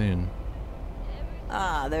coming soon.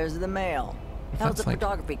 Ah, there's the mail. If How's that's the like-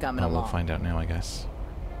 photography coming oh, along? we'll find out now, I guess.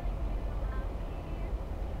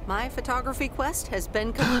 My photography quest has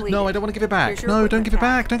been completed. No, I don't want to give it back. Here's your No, don't equipment give it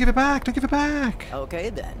pack. back. Don't give it back. Don't give it back. Okay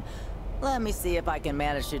then. Let me see if I can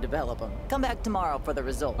manage to develop them. Come back tomorrow for the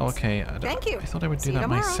results. Okay. Thank you. I thought I would See do you that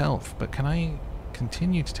tomorrow. myself, but can I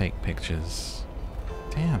continue to take pictures?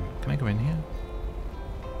 Damn. Can I go in here?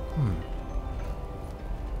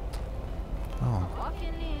 Oh.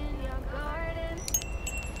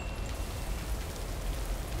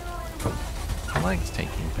 I liked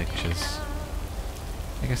taking pictures.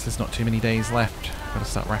 I guess there's not too many days left. Gotta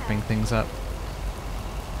start wrapping things up.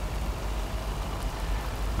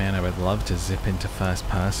 Man, I would love to zip into first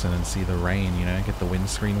person and see the rain, you know, get the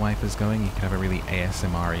windscreen wipers going. You could have a really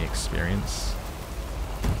ASMR-y experience.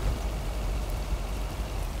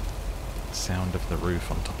 Sound of the roof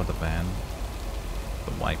on top of the van.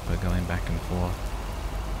 The wiper going back and forth.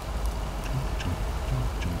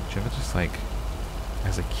 Do you ever just, like,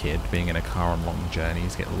 as a kid, being in a car on long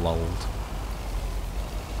journeys, get lulled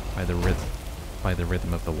by the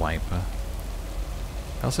rhythm of the wiper?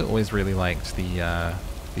 I also always really liked the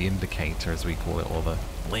indicator, as we call it, or the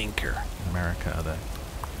blinker in America,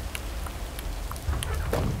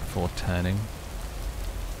 before turning.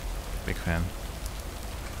 Big fan.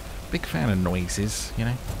 Big fan of noises, you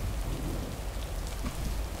know?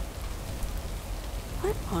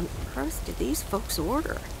 What on earth did these folks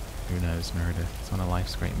order? Who knows, Meredith? It's one of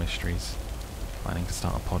life's great mysteries. Planning to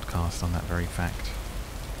start a podcast on that very fact.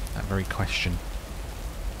 That very question.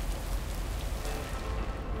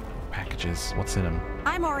 Packages, what's in them?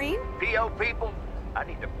 Hi, Maureen. PO people, I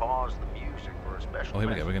need to pause the music for a special Oh, here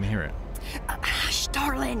we go, we're gonna hear it. Hush,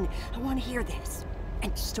 darling. I want to hear this.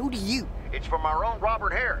 And so do you. It's from our own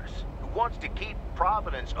Robert Harris, who wants to keep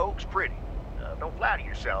Providence Oaks pretty. Don't flatter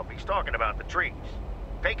yourself, he's talking about the trees.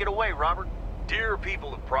 Take it away, Robert. Dear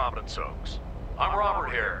people of Providence Oaks, I'm Robert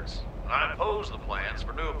Harris, and I oppose the plans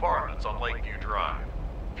for new apartments on Lakeview Drive.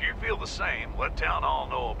 If you feel the same, let Town Hall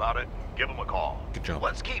know about it and give them a call. Good job.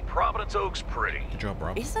 Let's keep Providence Oaks pretty. Good job,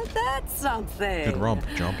 Rob. Isn't that something? Good Rob,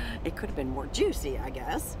 job. It could have been more juicy, I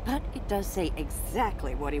guess. But it does say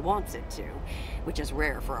exactly what he wants it to, which is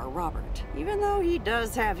rare for our Robert. Even though he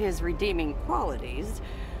does have his redeeming qualities,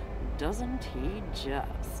 doesn't he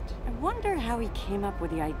just? I wonder how he came up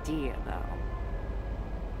with the idea, though.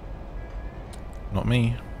 Not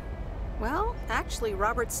me. Well, actually,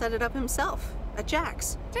 Robert set it up himself at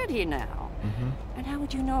Jack's. Did he now? Mm-hmm. And how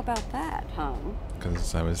would you know about that, hon?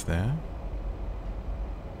 Because I was there.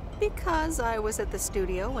 Because I was at the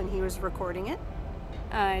studio when he was recording it.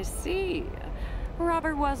 I see.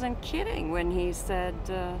 Robert wasn't kidding when he said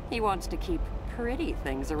he wants to keep pretty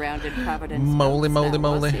things around in Providence. Moly, Oaks moly,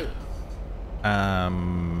 now, was moly. he?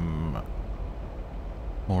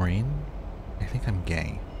 Maureen? I think I'm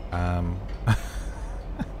gay.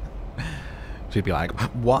 She'd be like,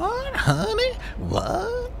 what, honey?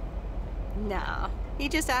 What? Nah, he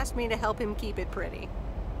just asked me to help him keep it pretty.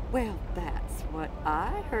 Well, that's what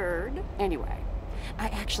I heard. Anyway, I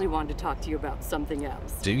actually wanted to talk to you about something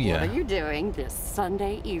else. Do ya? What are you doing this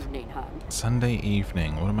Sunday evening, hon? Sunday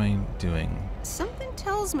evening, what am I doing? Something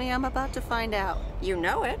tells me I'm about to find out. You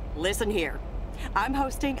know it. Listen here. I'm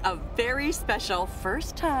hosting a very special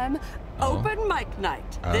first-time open mic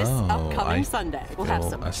night this upcoming Sunday. We'll have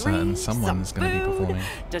some drinks, someone's some gonna be food, performing.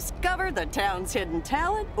 discover the town's hidden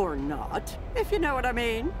talent, or not, if you know what I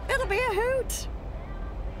mean. It'll be a hoot.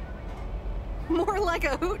 More like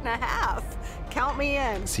a hoot and a half. Count me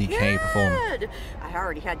in. CK perform. Good. I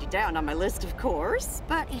already had you down on my list, of course,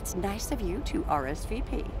 but it's nice of you to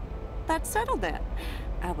RSVP. That's settled then.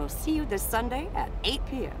 I will see you this Sunday at 8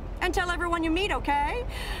 p.m. And tell everyone you meet, okay?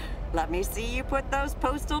 Let me see you put those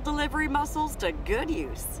postal delivery muscles to good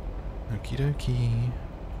use. Okie dokie.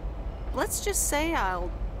 let's just say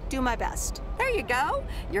I'll do my best. There you go.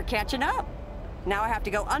 You're catching up. Now I have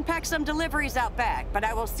to go unpack some deliveries out back, but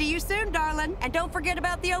I will see you soon, darling. And don't forget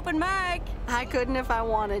about the open mic. I couldn't if I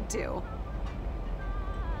wanted to.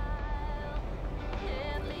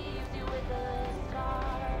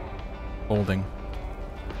 Holding.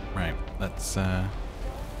 Right, let's, another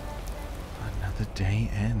day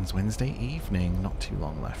ends. Wednesday evening. Not too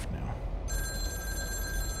long left now.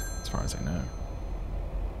 As far as I know.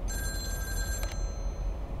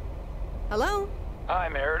 Hello? Hi,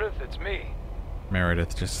 Meredith. It's me.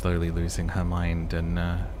 Meredith just slowly losing her mind and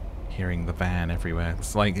hearing the van everywhere.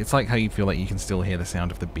 It's like how you feel like you can still hear the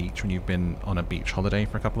sound of the beach when you've been on a beach holiday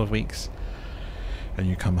for a couple of weeks. And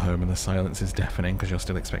you come home and the silence is deafening because you're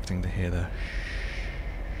still expecting to hear the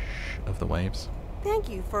shh of the waves. Thank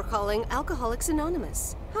you for calling Alcoholics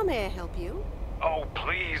Anonymous. How may I help you? Oh,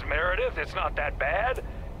 please, Meredith. It's not that bad.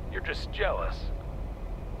 You're just jealous.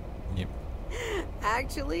 Yep.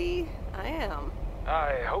 Actually, I am.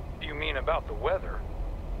 I hope you mean about the weather.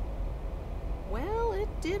 Well, it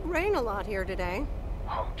did rain a lot here today.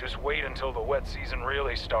 Oh, just wait until the wet season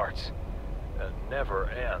really starts. It never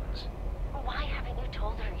ends. Why haven't you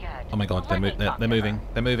told her yet? Oh my god, they're moving.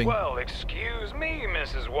 They're moving. Well, excuse me,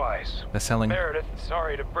 Mrs. Weiss. They're selling. Meredith,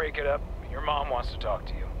 sorry to break it up. Your mom wants to talk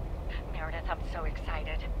to you. Meredith, I'm so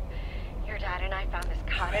excited. Your dad and I found this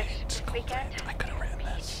cottage this weekend. I could have written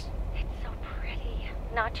this. It's so pretty.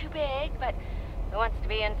 Not too big, but who wants to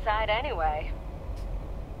be inside anyway?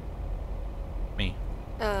 Me.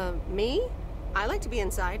 Me? I like to be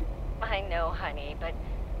inside. I know, honey, but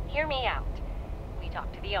hear me out. We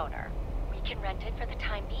talked to the owner. We can rent it for the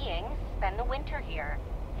time being, spend the winter here.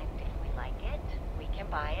 And if we like it, we can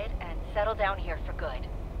buy it and settle down here for good.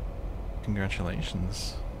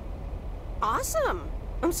 Congratulations. Awesome!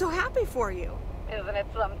 I'm so happy for you. Isn't it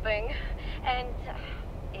something? And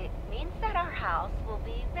it means that our house will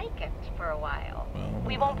be vacant for a while. Well,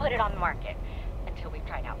 we won't put it on the market until we've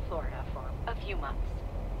tried out Florida for a few months.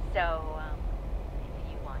 So,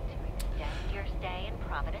 if you want to extend your stay in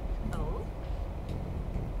Providence Oaks.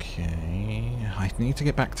 Okay. I need to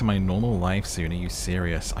get back to my normal life soon. Are you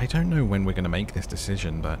serious? I don't know when we're going to make this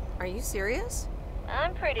decision, but... Are you serious?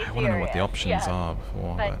 I'm pretty serious. I want to know what the options are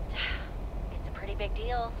before, but... It's a pretty big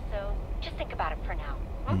deal, so just think about it for now.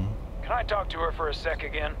 Can I talk to her for a sec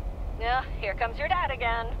again? Yeah, here comes your dad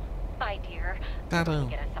again. Hi, dear. Dada.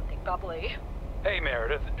 Get us something bubbly. Hey,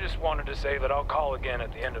 Meredith. Just wanted to say that I'll call again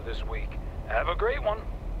at the end of this week. Have a great one.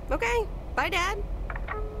 Okay. Bye, Dad.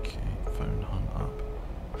 Okay, phone hung up.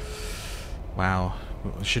 Wow.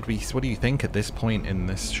 Should we... What do you think at this point in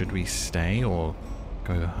this? Should we stay or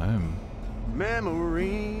go home?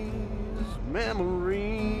 Memories,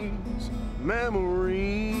 memories,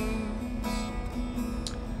 memories.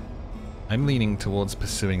 I'm leaning towards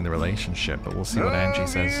pursuing the relationship, but we'll see what Angie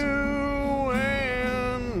says. You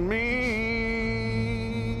and me.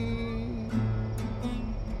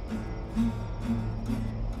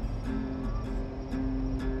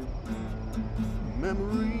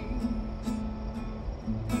 Memories.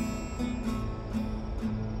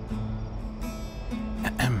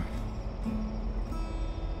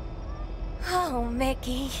 Oh,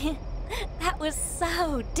 Mickey. That was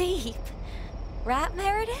so deep. Right,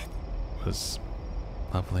 Meredith? Was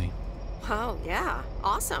lovely. Oh, yeah.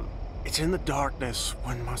 Awesome. It's in the darkness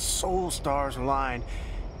when my soul stars align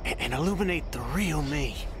and illuminate the real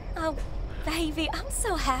me. Oh, baby, I'm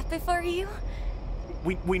so happy for you.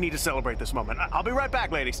 We need to celebrate this moment. I'll be right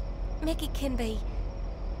back, ladies. Mickey can be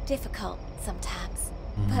difficult sometimes,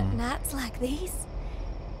 but nights like these,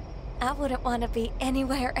 I wouldn't want to be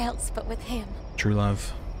anywhere else but with him. True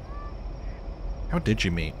love. How did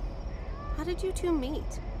you meet? How did you two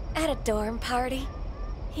meet? At a dorm party.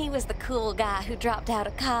 He was the cool guy who dropped out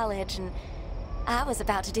of college, and I was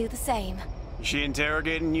about to do the same. Is she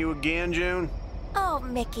interrogating you again, June? Oh,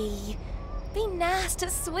 Mickey. Be nice to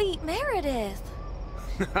sweet Meredith.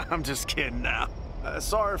 I'm just kidding now.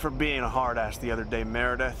 Sorry for being a hard ass the other day,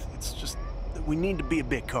 Meredith. It's just that we need to be a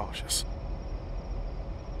bit cautious.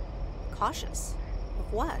 Cautious?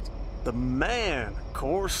 Of what? The man, of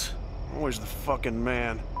course. Always the fucking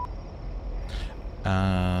man.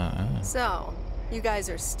 So, you guys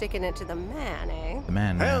are sticking it to the man, eh? The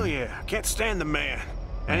man. Hell yeah. Can't stand the man.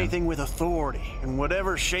 Anything with authority, in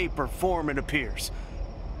whatever shape or form it appears.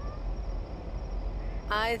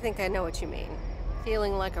 I think I know what you mean.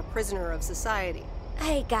 Feeling like a prisoner of society.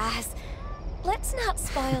 Hey, guys. Let's not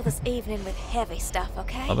spoil this evening with heavy stuff,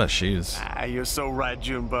 okay? How about shoes? You're so right,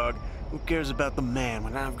 Junebug. Who cares about the man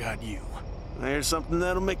when I've got you? There's something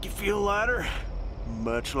that'll make you feel lighter.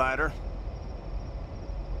 Much lighter.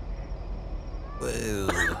 Whoa.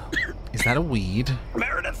 Is that a weed?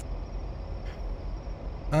 Meredith!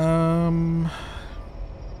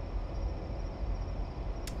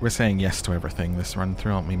 We're saying yes to everything this run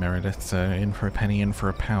through, aren't we, Meredith? So in for a penny, in for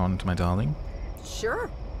a pound, my darling. Sure.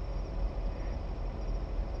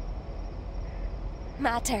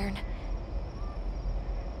 My turn.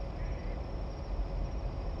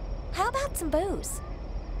 How about some booze?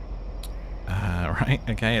 Right,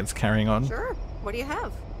 okay, it's carrying on. Sure. What do you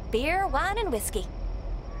have? Beer, wine, and whiskey.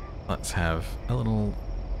 Let's have a little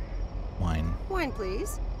wine. Wine,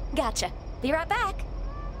 please. Gotcha. Be right back.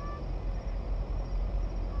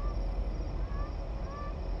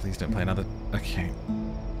 Please don't play another... Okay.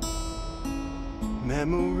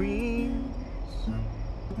 Memories,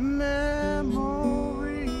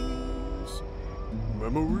 memories,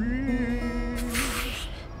 memories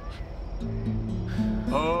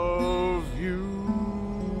of you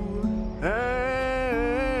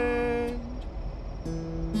and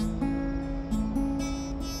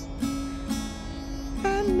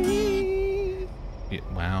me. Yeah,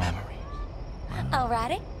 wow.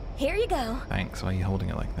 Alrighty, here you go. Thanks. Why are you holding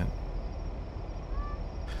it like that?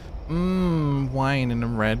 Wine in a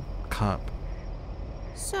red cup.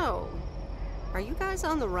 So, are you guys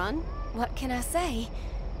on the run? What can I say?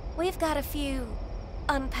 We've got a few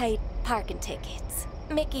unpaid parking tickets.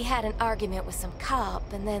 Mickey had an argument with some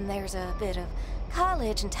cop, and then there's a bit of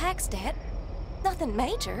college and tax debt. Nothing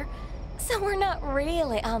major, so we're not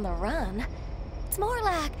really on the run. It's more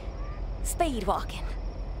like speed walking.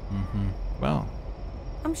 Well,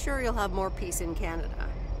 I'm sure you'll have more peace in Canada.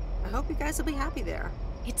 I hope you guys will be happy there.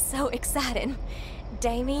 It's so exciting.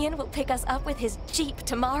 Damien will pick us up with his Jeep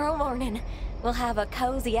tomorrow morning. We'll have a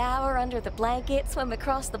cozy hour under the blanket, swim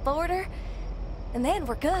across the border, and then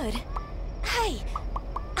we're good. Hey,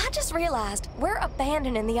 I just realized we're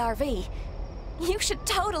abandoning the RV. You should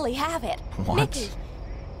totally have it. What? Mickey,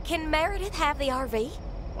 can Meredith have the RV?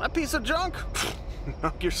 That piece of junk?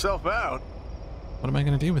 Knock yourself out. what am I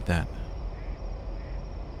going to do with that?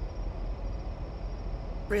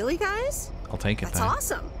 Really, guys? I'll take it That's then.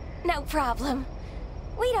 awesome. No problem.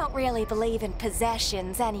 We don't really believe in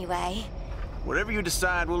possessions anyway. Whatever you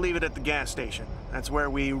decide, we'll leave it at the gas station. That's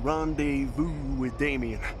where we rendezvous with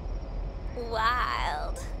Damien.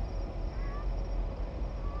 Wild.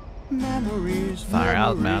 Memories. Far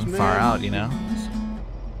out, man. Far out, you know?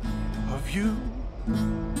 Of you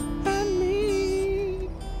and me.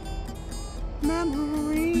 Memories.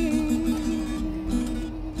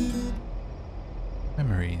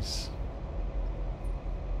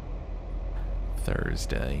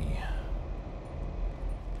 Thursday.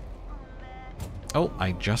 Oh,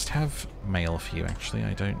 I just have mail for you, actually.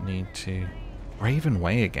 I don't need to... Raven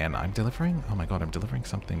Way again. I'm delivering... Oh my god, I'm delivering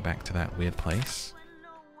something back to that weird place.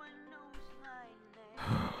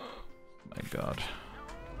 My god.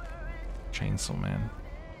 Chainsaw Man.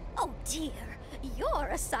 Oh dear, you're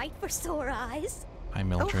a sight for sore eyes. Hi,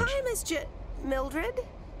 Mildred. Oh, hi, Miss Mildred?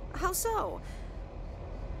 How so?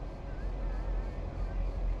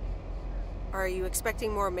 Are you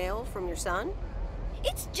expecting more mail from your son?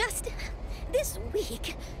 It's just this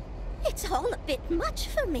week. It's all a bit much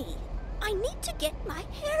for me. I need to get my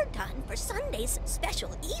hair done for Sunday's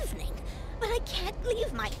special evening, but I can't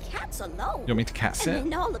leave my cats alone. You want me to cat sit?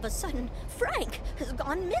 And then all of a sudden, Frank has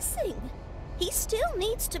gone missing. He still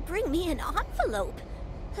needs to bring me an envelope.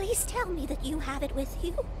 Please tell me that you have it with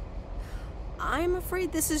you. I'm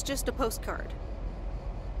afraid this is just a postcard.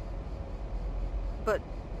 But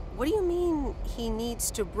what do you mean he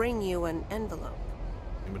needs to bring you an envelope?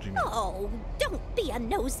 What do you mean? Oh, don't be a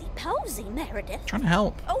nosy-posy, Meredith. Trying to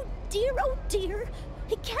help. Oh dear,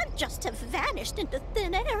 he can't just have vanished into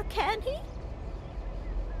thin air, can he?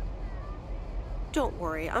 Don't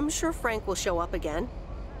worry, I'm sure Frank will show up again.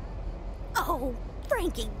 Oh,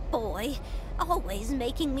 Frankie boy, always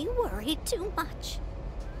making me worry too much.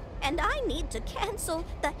 And I need to cancel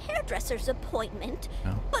the hairdresser's appointment.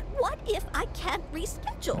 No. But what if I can't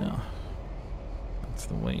reschedule? No. That's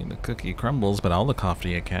the way the cookie crumbles, but I'll look after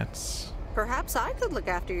your cats. Perhaps I could look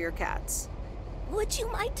after your cats. Would you,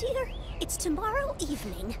 my dear? It's tomorrow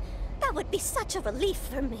evening. That would be such a relief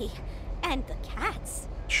for me. And the cats.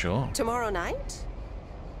 Sure. Tomorrow night?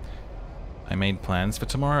 I made plans for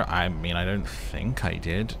tomorrow. I mean, I don't think I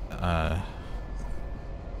did.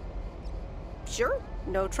 Sure,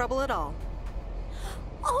 no trouble at all.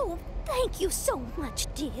 Oh, thank you so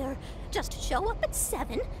much, dear. Just show up at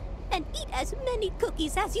 7 and eat as many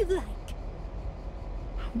cookies as you like.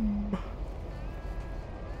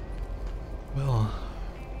 Well,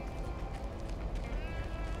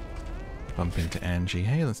 bump into Angie.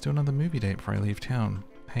 Hey, let's do another movie date before I leave town.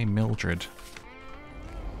 Hey, Mildred.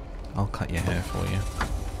 I'll cut your hair for you.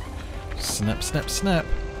 Snap, snap, snap.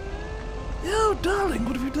 Yo, darling,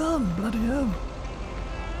 what have you done? Bloody hell.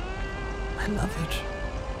 I love it.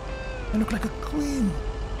 I look like a queen.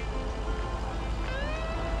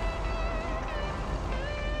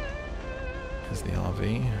 Here's the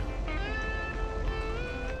RV.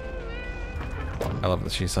 I love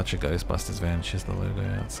that she's such a Ghostbusters van. She has the logo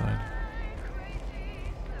outside.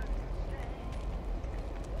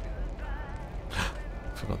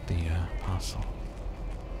 Forgot the parcel.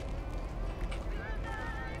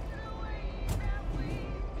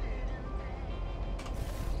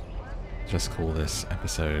 Just call this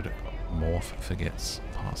episode Morph Forgets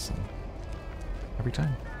Parcel. Every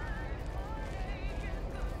time.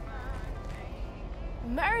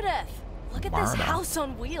 Meredith! Look at this house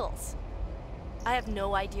on wheels. I have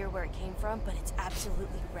no idea where it came from, but it's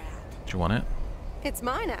absolutely rad. Do you want it? It's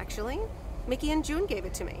mine, actually. Micky and June gave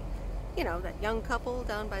it to me. You know, that young couple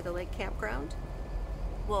down by the lake campground.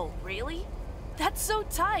 Whoa, really? That's so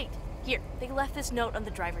tight! Here, they left this note on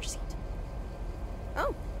the driver's seat.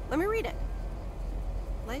 Oh, let me read it.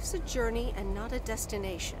 Life's a journey and not a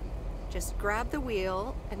destination. Just grab the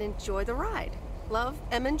wheel and enjoy the ride. Love,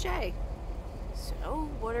 M and J. So,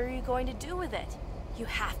 what are you going to do with it? You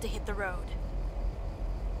have to hit the road.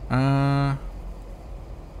 Do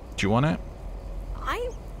you want it? I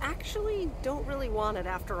actually don't really want it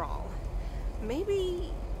after all.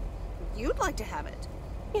 Maybe you'd like to have it.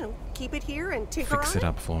 You know, keep it here and tinker on it. Fix it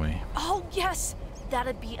up for me. Oh, yes!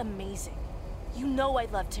 That'd be amazing. You know I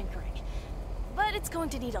love tinkering. But it's going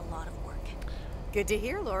to need a lot of work. Good to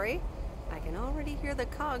hear, Lori. I can already hear the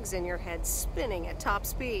cogs in your head spinning at top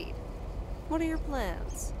speed. What are your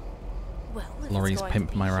plans? Well, if Lori's it's going Pimp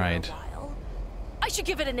to be My here a Ride. while, I should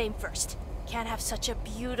give it a name first. Can't have such a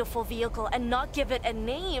beautiful vehicle and not give it a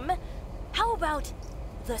name. How about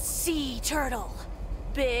the Sea Turtle?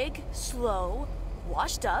 Big, slow,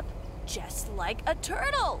 washed up, just like a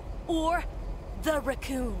turtle. Or the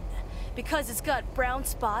Raccoon, because it's got brown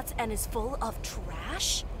spots and is full of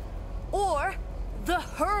trash. Or the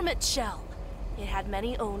Hermit Shell. It had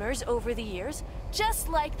many owners over the years, just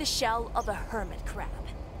like the shell of a hermit crab.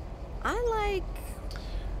 I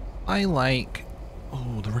like...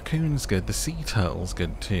 Oh, the Raccoon's good. The Sea Turtle's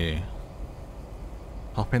good too.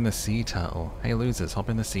 Hop in the Sea Turtle. Hey losers, hop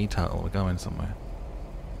in the Sea Turtle. We're going somewhere.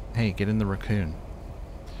 Hey, get in the Raccoon.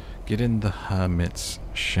 Get in the Hermit's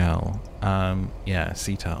Shell. Yeah,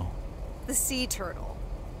 Sea Turtle. The Sea Turtle.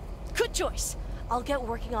 Good choice. I'll get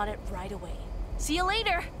working on it right away. See you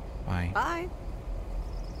later. Bye. Bye.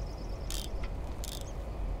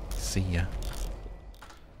 See ya.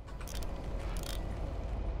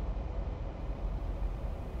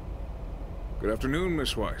 Good afternoon,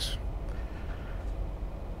 Miss Weiss.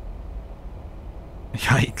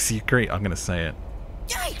 Yikes, you creep. I'm gonna say it.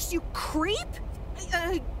 Yikes, you creep!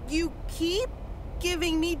 You keep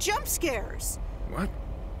giving me jump scares. What?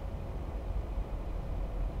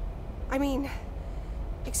 I mean,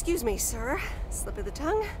 excuse me, sir. Slip of the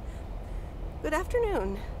tongue. Good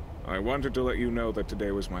afternoon. I wanted to let you know that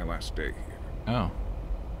today was my last day here. Oh.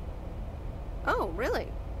 Oh, really?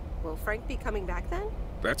 Will Frank be coming back then?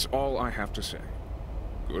 That's all I have to say.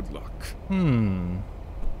 Good luck.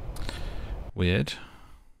 Weird.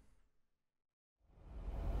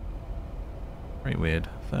 Very weird.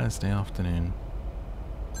 Thursday afternoon.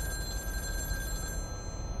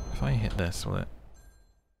 If I hit this, will it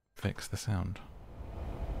fix the sound?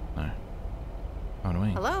 No. Oh,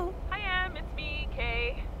 annoying. Hello? Hi, Em. It's me,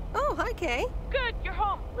 Kay. Oh, hi, Kay. Good, you're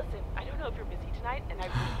home. Listen, I don't know if you're busy tonight, and I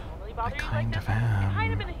wouldn't normally bother you like kind this. of am. I've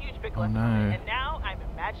kind of been a huge pickle Oh, at the no. moment, and now I'm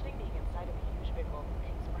imagining being inside of a huge pickle.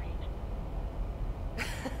 Thanks, Maureen.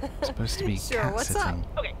 It's supposed to be Sure, cat what's sitting.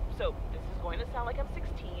 up? Okay, so this is going to sound like I'm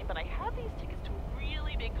 16, but I have these tickets to a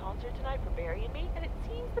really big concert tonight for Barry and me, and it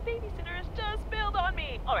seems the babysitter has just bailed on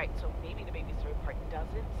me. All right, so maybe the babysitter part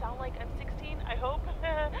doesn't sound like I'm 16, I hope.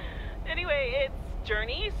 Anyway, it's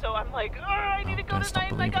Journey, so I'm like, oh, I need to go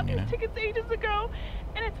tonight, and I got these tickets ages ago.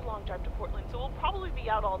 And it's a long drive to Portland, so we'll probably be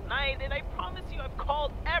out all night, and I promise you I've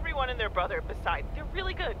called everyone and their brother. Besides, they're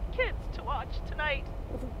really good kids to watch tonight.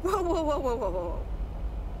 Whoa, whoa, whoa, whoa, whoa, whoa.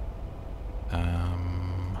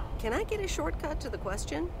 Can I get a shortcut to the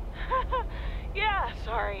question? Yeah,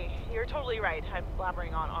 sorry. You're totally right. I'm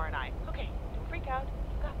blabbering on R&I. Okay, don't freak out.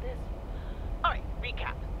 You got this. All right,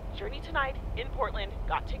 recap. Journey tonight in Portland.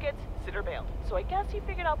 Got tickets. Sitter bailed. So I guess you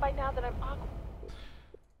figured out by now that I'm awkward.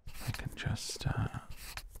 I can just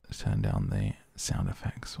turn down the sound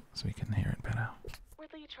effects so we can hear it better.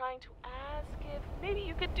 Weirdly trying to ask if maybe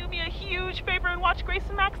you could do me a huge favor and watch Grace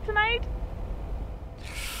and Max tonight?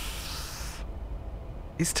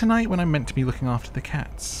 Is tonight when I'm meant to be looking after the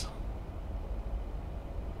cats?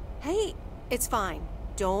 Hey, it's fine.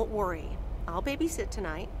 Don't worry. I'll babysit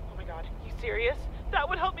tonight. Oh my god, you serious? That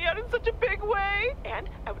would help me out in such a big way. And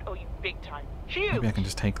I would owe you big time. Huge! Maybe I can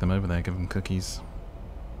just take them over there, give them cookies.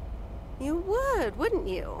 You would, wouldn't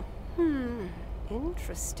you?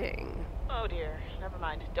 Interesting. Oh dear, never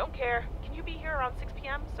mind. Don't care. Can you be here around 6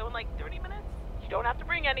 p.m.? So in like 30 minutes? You don't have to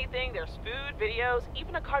bring anything. There's food, videos,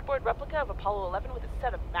 even a cardboard replica of Apollo 11 with a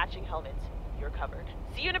set of matching helmets. You're covered.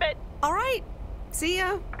 See you in a bit. All right. See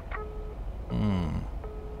ya.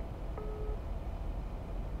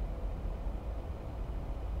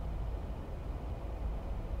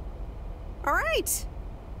 All right.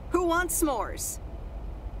 Who wants s'mores?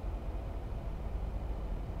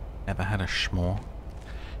 Never had a schmore.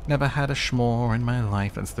 Never had a schmore in my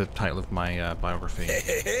life. That's the title of my biography.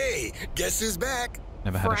 Hey, guess who's back?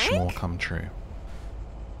 Never had Frank? a schmore come true.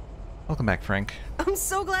 Welcome back, Frank. I'm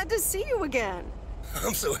so glad to see you again.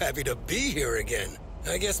 I'm so happy to be here again.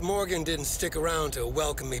 I guess Morgan didn't stick around to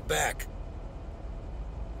welcome me back.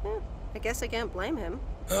 I guess I can't blame him.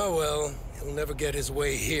 Oh well, he'll never get his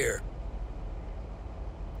way here.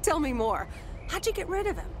 Tell me more. How'd you get rid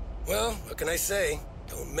of him? Well, what can I say?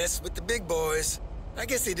 Don't mess with the big boys. I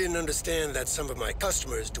guess he didn't understand that some of my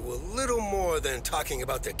customers do a little more than talking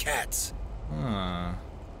about their cats.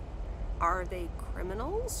 Are they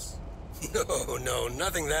criminals? No,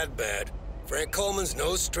 nothing that bad. Frank Coleman's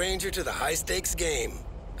no stranger to the high-stakes game.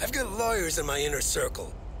 I've got lawyers in my inner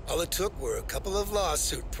circle. All it took were a couple of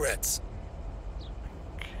lawsuit threats.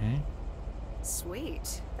 Okay.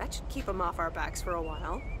 Sweet. That should keep him off our backs for a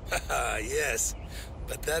while. Haha, yes.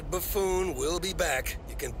 But that buffoon will be back.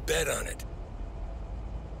 You can bet on it.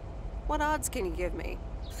 What odds can you give me?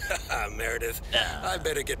 Haha, Meredith. I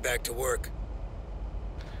better get back to work.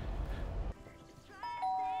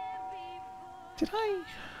 Did I?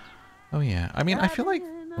 Oh yeah. I mean, I feel like.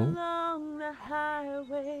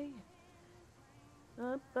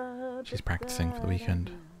 She's practicing for the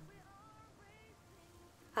weekend.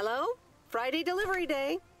 Hello? Friday delivery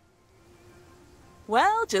day.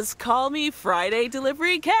 Well, just call me Friday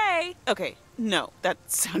Delivery K. Okay, no, that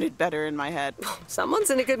sounded better in my head. Someone's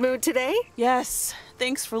in a good mood today. Yes,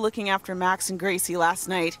 thanks for looking after Max and Gracie last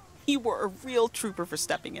night. You were a real trooper for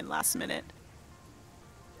stepping in last minute.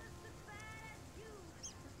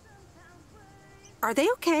 Are they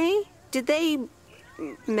okay? Did they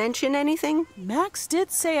mention anything? Max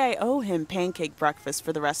did say I owe him pancake breakfast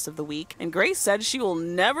for the rest of the week, and Grace said she will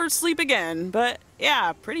never sleep again, but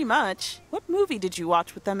yeah, pretty much. What movie did you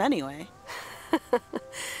watch with them anyway?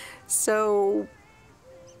 So...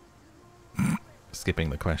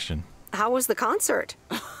 Skipping the question. How was the concert?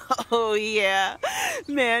 Oh yeah.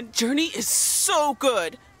 Man, Journey is so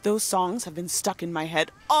good. Those songs have been stuck in my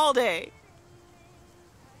head all day.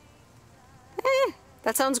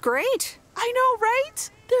 That sounds great. I know, right?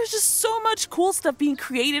 There's just so much cool stuff being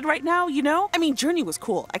created right now, you know? I mean, Journey was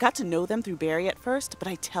cool. I got to know them through Barry at first, but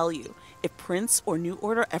I tell you, if Prince or New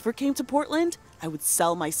Order ever came to Portland, I would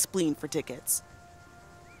sell my spleen for tickets.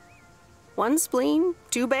 1 spleen,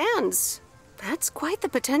 2 bands. That's quite the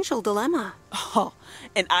potential dilemma. Oh,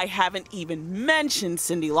 and I haven't even mentioned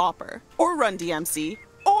Cyndi Lauper, or Run DMC,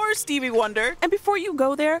 or Stevie Wonder. And before you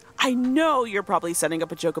go there, I know you're probably setting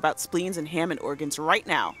up a joke about spleens and Hammond organs right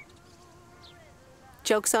now.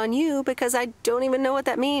 Joke's on you, because I don't even know what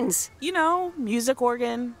that means. You know, music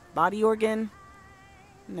organ, body organ.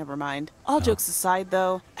 Never mind. All jokes aside,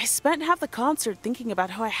 though, I spent half the concert thinking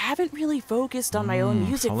about how I haven't really focused on my own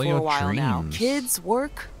music for a while now. Kids,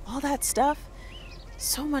 work, all that stuff.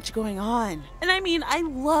 So much going on. And I mean, I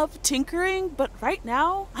love tinkering, but right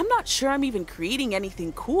now, I'm not sure I'm even creating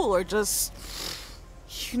anything cool or just...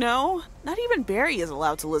 You know, not even Barry is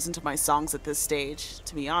allowed to listen to my songs at this stage,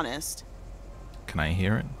 to be honest. Can I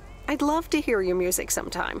hear it? I'd love to hear your music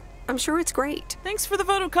sometime. I'm sure it's great. Thanks for the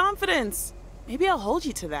vote of confidence. Maybe I'll hold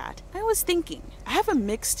you to that. I was thinking, I have a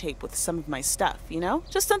mixtape with some of my stuff, you know?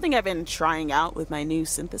 Just something I've been trying out with my new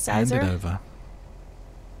synthesizer. Hand it over.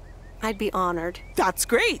 I'd be honored. That's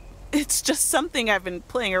great. It's just something I've been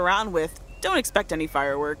playing around with. Don't expect any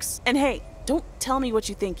fireworks. And hey, don't tell me what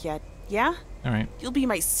you think yet, yeah? All right. You'll be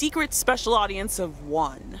my secret special audience of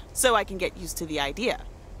 1, so I can get used to the idea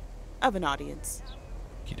of an audience.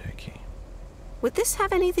 Okie dokie. Would this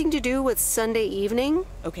have anything to do with Sunday evening?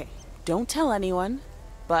 Okay, don't tell anyone,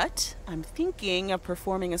 but I'm thinking of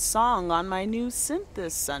performing a song on my new synth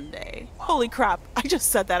this Sunday. Holy crap, I just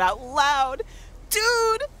said that out loud.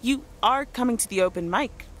 Dude, you are coming to the open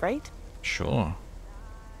mic, right? Sure.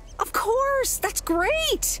 Of course, that's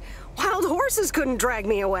great. Wild horses couldn't drag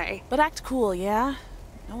me away. But act cool, yeah?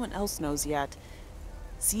 No one else knows yet.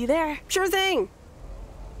 See you there. Sure thing.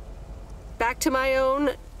 back to my own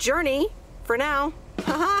journey for now.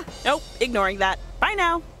 Haha. Nope, ignoring that. Bye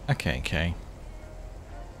now. Okay, Kay.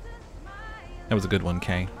 That was a good one,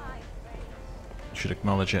 Kay. You should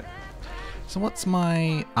acknowledge it. So what's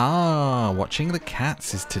my... watching the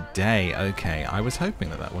cats is today. Okay, I was hoping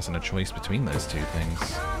that that wasn't a choice between those two things.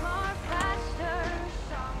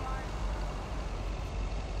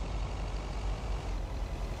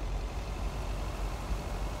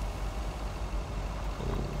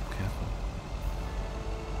 Oh, careful.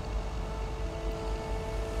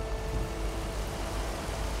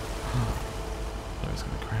 Thought it was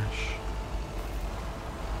going to crash.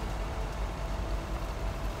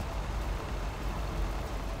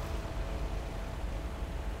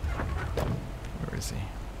 Where is he?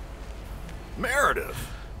 Meredith!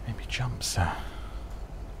 Maybe jumps.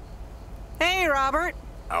 Hey, Robert.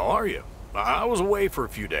 How are you? I was away for a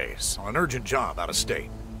few days on an urgent job out of state.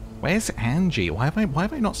 Where's Angie? Why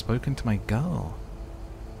have I not spoken to my girl?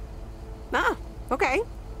 Ah, okay.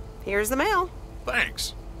 Here's the mail.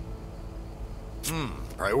 Thanks.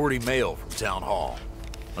 Priority mail from Town Hall.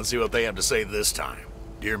 Let's see what they have to say this time.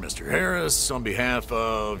 Dear Mr. Harris, on behalf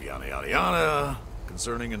of yada yada yada,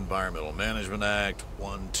 concerning Environmental Management Act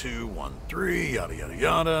 1213, yada yada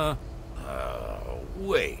yada.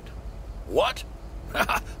 Wait. What?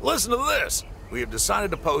 Listen to this. We have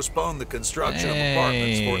decided to postpone the construction of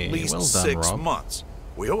apartments for at least well done, 6 Rob. months.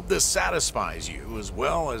 We hope this satisfies you, as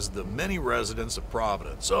well as the many residents of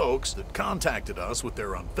Providence Oaks that contacted us with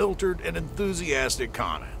their unfiltered and enthusiastic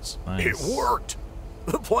comments. Nice. It worked.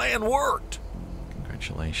 The plan worked.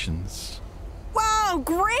 Congratulations. Wow,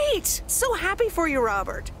 great! So happy for you,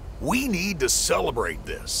 Robert. We need to celebrate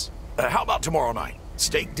this. How about tomorrow night?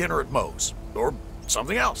 Steak dinner at Moe's. Or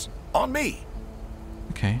something else. On me.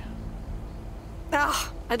 Okay.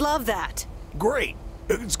 Ah, I'd love that. Great.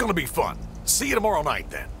 It's gonna be fun. See you tomorrow night,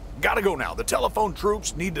 then. Gotta go now. The telephone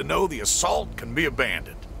troops need to know the assault can be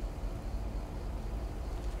abandoned.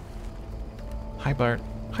 Hi, Bert.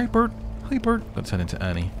 Hi, Bert. Hi, Bert. Let's turn into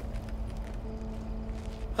Ernie.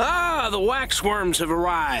 Ah, the waxworms have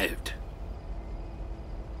arrived.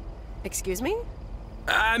 Excuse me?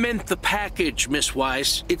 I meant the package, Miss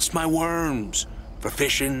Weiss. It's my worms. For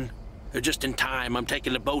fishing. They're just in time. I'm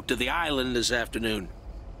taking a boat to the island this afternoon.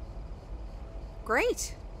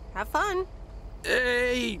 Great. Have fun.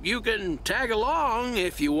 Hey, you can tag along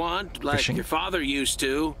if you want, like Fishing? your father used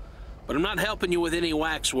to. But I'm not helping you with any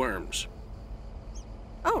waxworms.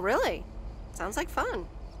 Oh, really? Sounds like fun.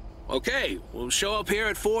 Okay, we'll show up here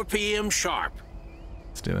at 4 p.m. sharp.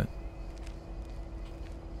 Let's do it.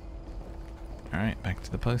 Alright, back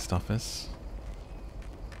to the post office.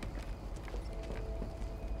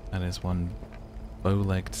 That is one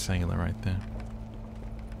bow-legged sailor right there.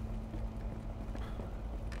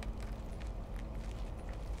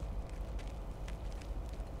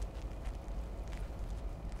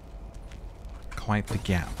 Quite the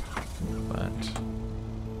gap, but...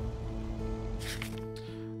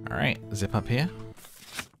 Alright, zip up here.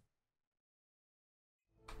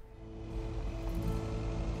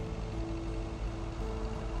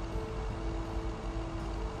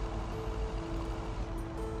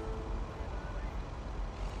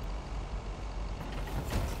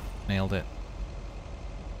 Nailed it.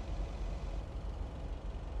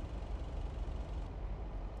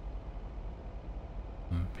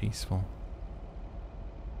 Peaceful.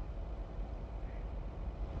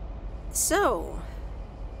 So,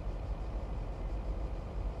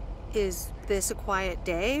 is this a quiet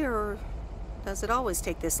day, or does it always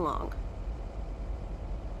take this long?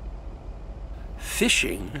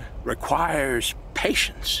 Fishing requires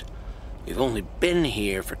patience. We've only been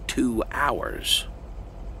here for 2 hours.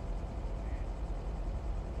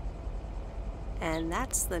 And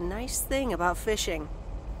that's the nice thing about fishing.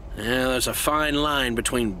 Yeah, there's a fine line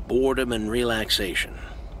between boredom and relaxation.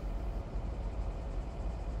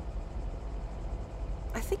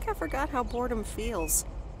 I think I forgot how boredom feels.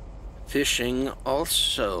 Fishing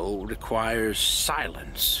also requires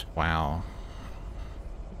silence. Wow.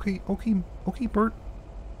 Okay, Bert.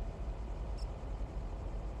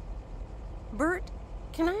 Bert,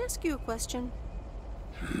 can I ask you a question?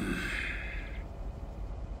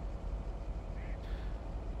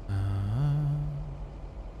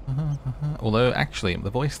 Although, actually, the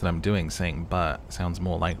voice that I'm doing saying Bert sounds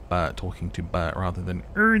more like Bert talking to Bert rather than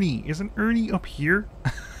Ernie. Isn't Ernie up here?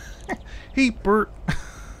 Hey, Bert.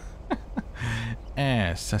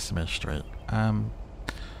 Sesame Street.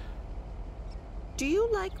 Do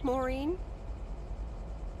you like Maureen?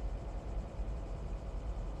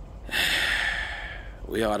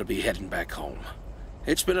 We ought to be heading back home.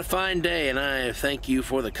 It's been a fine day, and I thank you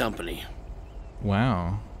for the company.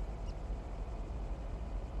 Wow.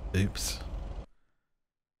 Oops.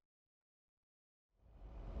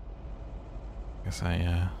 Guess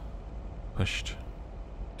I pushed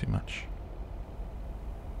too much.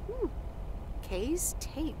 Kay's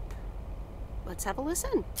tape. Let's have a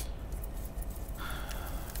listen.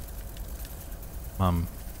 Mum,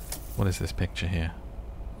 what is this picture here?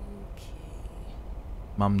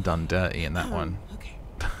 Mum done dirty in that one. Okay.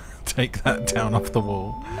 Take that down off the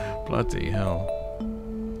wall. Bloody hell.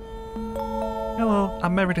 Hello,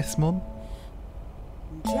 I'm Meredith's mum.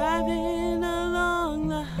 Driving along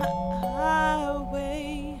the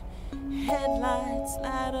highway, headlights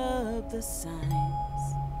light up the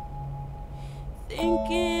signs,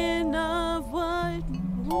 thinking of what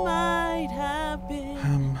might have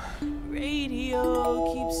been.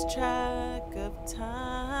 Radio keeps track of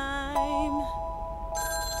time.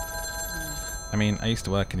 I mean, I used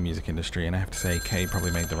to work in the music industry, and I have to say, Kay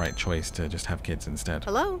probably made the right choice to just have kids instead.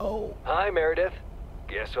 Hello? Oh. Hi, Meredith.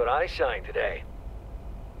 Guess what I signed today?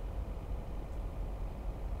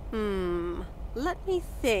 Let me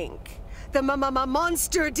think. The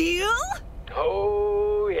monster deal?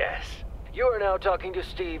 Oh, yes. You are now talking to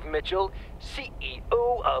Steve Mitchell,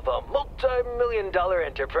 CEO of a multi-million-dollar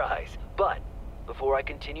enterprise. But before I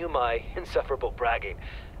continue my insufferable bragging,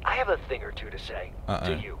 I have a thing or two to say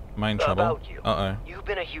to you. Am I in trouble? About you. Uh-oh. You've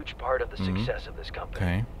been a huge part of the success of this company.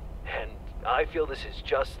 Okay. And I feel this is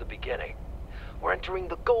just the beginning. We're entering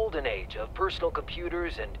the golden age of personal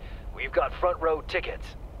computers, and we've got front row tickets.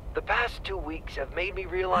 The past 2 weeks have made me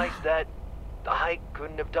realize that I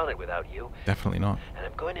couldn't have done it without you. Definitely not. And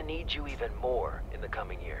I'm going to need you even more in the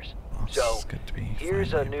coming years. Oh, so, good to be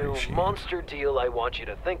here's a new appreciated. monster deal I want you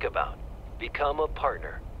to think about. Become a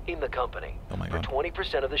partner in the company for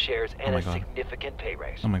 20% of the shares and a significant pay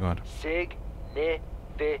raise. Oh my god. Significant.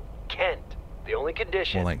 The only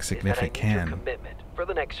condition More like is that I need your significant. commitment for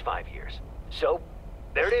the next 5 years. So,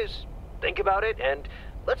 there it is. Think about it, and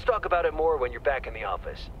let's talk about it more when you're back in the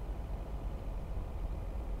office.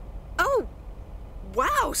 Oh,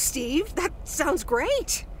 wow, Steve. That sounds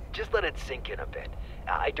great. Just let it sink in a bit.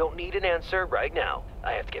 I don't need an answer right now.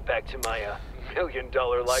 I have to get back to my $1 million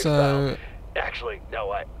lifestyle. So, Actually,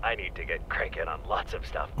 no, I need to get cranking on lots of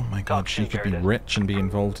stuff. oh my god, she could be rich and be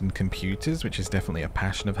involved in computers, which is definitely a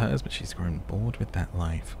passion of hers, but she's grown bored with that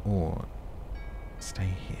life. Or stay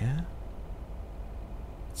here?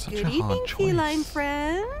 Such Good a evening, hard choice. feline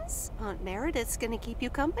friends. Aunt Meredith's gonna keep you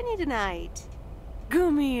company tonight.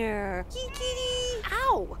 Come here. Kitty.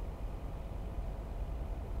 Ow.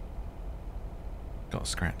 Got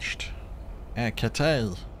scratched. Kitty.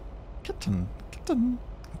 Kitten. Kitten.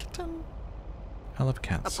 Kitten. I love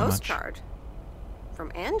cats A so much. postcard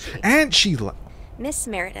from Angie. Angie! Miss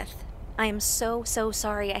Meredith, I am so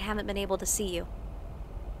sorry I haven't been able to see you.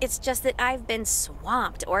 It's just that I've been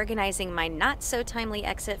swamped organizing my not-so-timely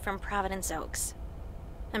exit from Providence Oaks.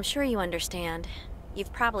 I'm sure you understand.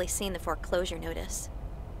 You've probably seen the foreclosure notice.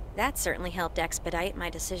 That certainly helped expedite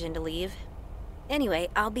my decision to leave. Anyway,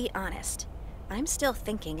 I'll be honest. I'm still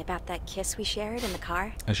thinking about that kiss we shared in the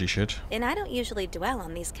car. As you should. And I don't usually dwell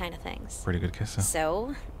on these kind of things. Pretty good kisser.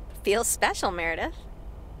 So, feels special, Meredith.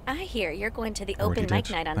 I hear you're going to the Already open mic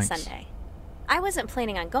did. night on Thanks. Sunday. I wasn't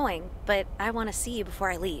planning on going, but I want to see you before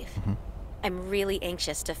I leave. I'm really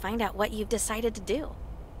anxious to find out what you've decided to do.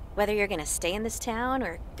 Whether you're going to stay in this town,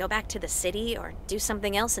 or go back to the city, or do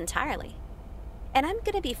something else entirely. And I'm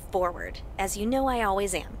going to be forward, as you know I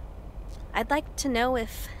always am. I'd like to know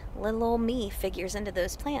if little old me figures into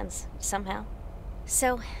those plans, somehow.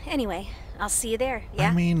 So, anyway, I'll see you there, yeah?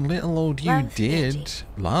 I mean, little old you Love, did. Angie.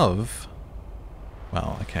 Love?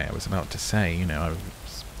 Well, okay, I was about to say, you know, I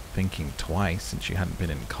was thinking twice since you hadn't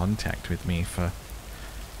been in contact with me for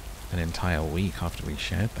an entire week after we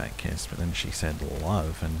shared that kiss, but then she said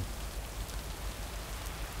love, and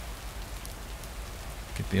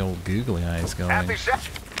get the old googly eyes going.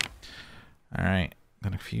 Alright,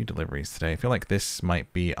 got a few deliveries today. I feel like this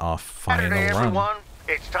might be our final Saturday, run. everyone.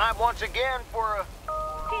 It's time once again for a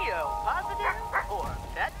PO positive or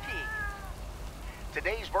pet peeve.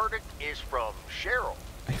 Today's verdict is from Cheryl.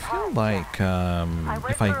 I feel like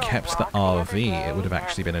if I kept the RV, it would have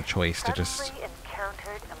actually been a choice to just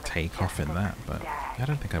take off in that, but I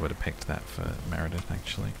don't think I would have picked that for Meredith,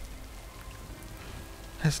 actually.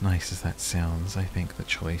 As nice as that sounds, I think the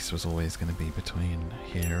choice was always going to be between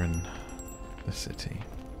here and the city.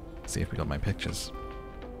 Let's see if we got my pictures.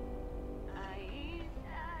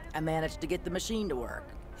 I managed to get the machine to work.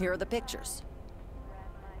 Here are the pictures.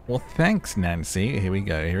 Well, thanks, Nancy. Here we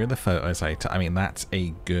go. Here are the photos. I mean, that's a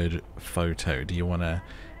good photo. Do you want to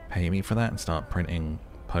pay me for that and start printing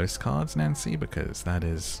postcards, Nancy? Because that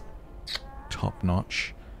is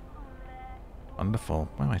top-notch. Wonderful.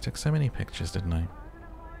 Wow, I took so many pictures, didn't I?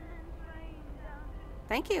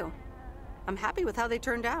 Thank you. I'm happy with how they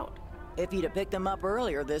turned out. If you'd have picked them up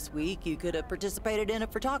earlier this week, you could have participated in a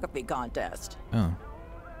photography contest. Oh.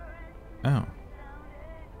 Oh.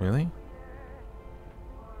 Really?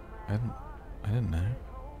 I didn't know.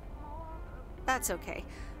 That's okay.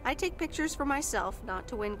 I take pictures for myself, not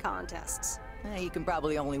to win contests. You can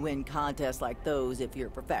probably only win contests like those if you're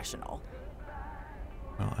a professional.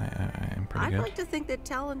 Well, I'm pretty I'd good. like to think that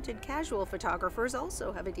talented casual photographers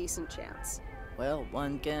also have a decent chance. Well,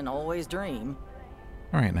 one can always dream.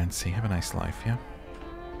 Alright, Nancy, have a nice life, yeah?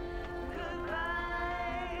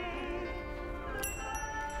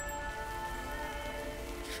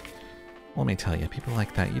 Let me tell you, people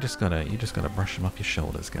like that, you just gotta brush them off your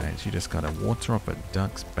shoulders, guys. You just gotta water up a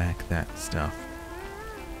duck's back that stuff.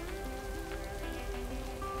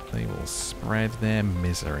 They will spread their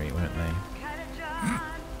misery, won't they?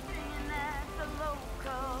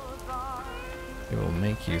 It will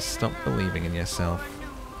make you stop believing in yourself.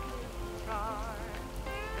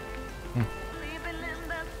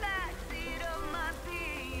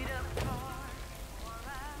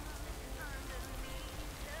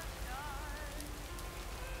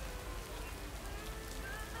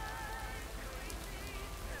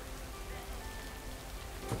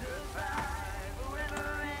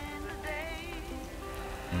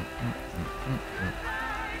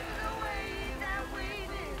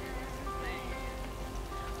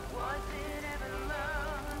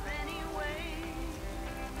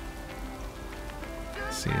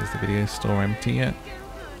 See, is the video store empty yet?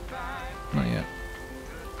 Not yet.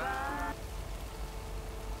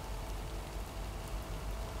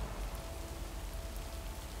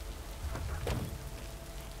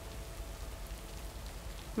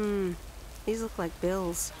 These look like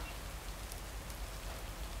bills.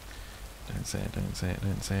 Don't say it, don't say it,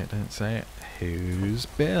 don't say it, don't say it. Who's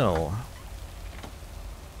Bill?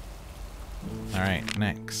 Alright,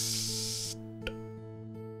 next.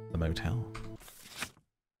 The motel.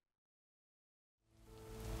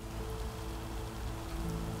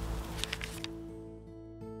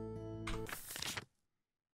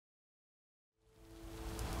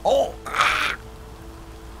 Oh!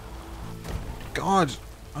 God!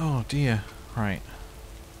 Oh dear. Right.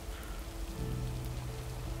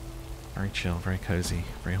 Very chill, very cozy,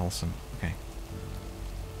 very wholesome. Okay.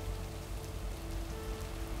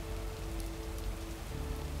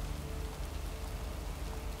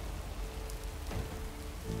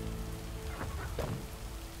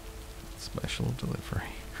 Special delivery.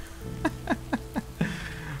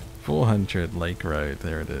 400 Lake Road.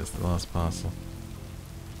 There it is, the last parcel.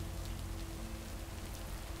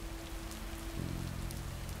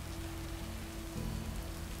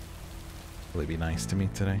 Will it be nice to me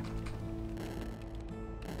today?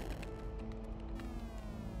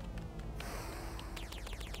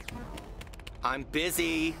 I'm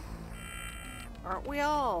busy. Aren't we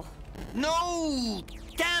all? No!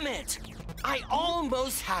 Damn it! I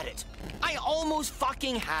almost had it. I almost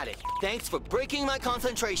fucking had it. Thanks for breaking my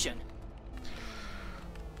concentration.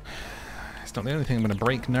 It's not the only thing I'm gonna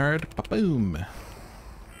break, nerd. Ba-boom!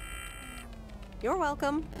 You're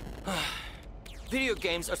welcome. Video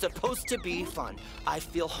games are supposed to be fun. I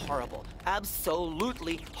feel horrible.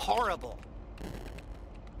 Absolutely horrible.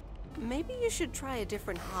 Maybe you should try a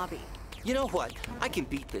different hobby. You know what? I can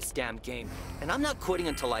beat this damn game, and I'm not quitting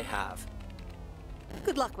until I have.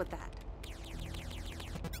 Good luck with that.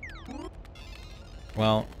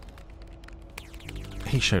 Well,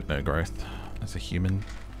 he showed no growth as a human.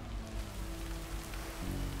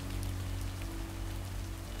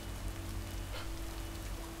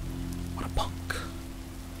 What a punk.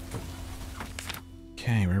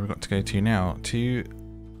 Okay, where have we got to go to now? To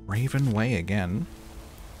Raven Way again.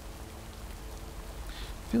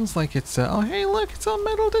 Feels like it's, oh hey look, it's our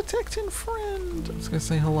metal detecting friend. Let's go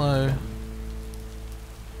say hello.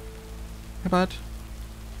 Hey bud.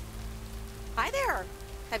 Hi there.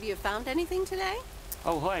 Have you found anything today?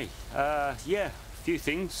 Oh, hi. Yeah, a few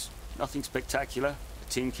things. Nothing spectacular. A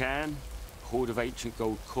tin can, a hoard of ancient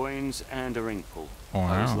gold coins, and a ring pull. Oh,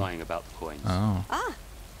 I was wow. lying about the coins. Oh. Ah,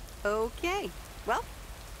 okay. Well,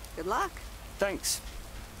 good luck. Thanks.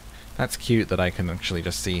 That's cute that I can actually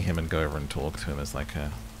just see him and go over and talk to him as like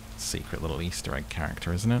a secret little Easter egg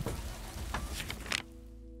character, isn't it?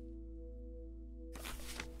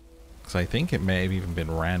 Because I think it may have even been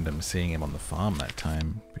random seeing him on the farm that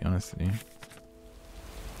time, to be honest with you.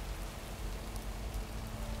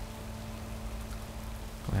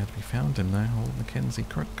 Glad we found him though, old Mackenzie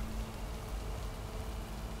Crook.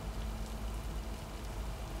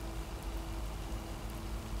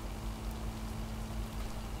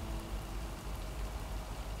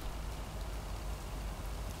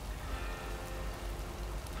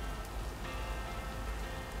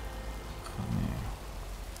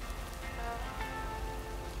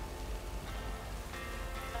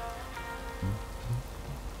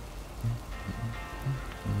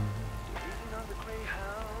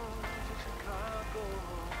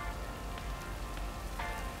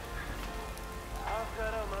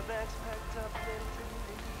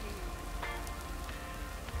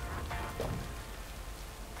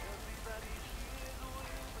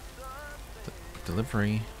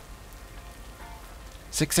 delivery.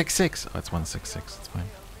 666. Oh, it's 166. It's fine.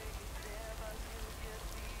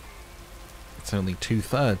 It's only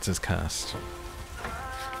 2/3 is cursed.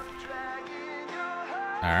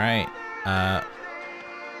 Alright.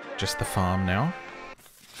 Just the farm now.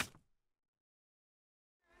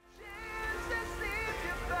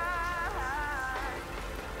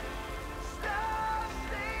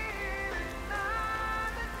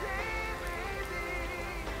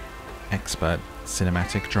 Expert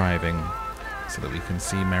cinematic driving so that we can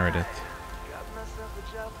see Meredith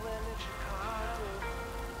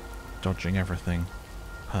dodging everything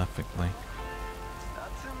perfectly.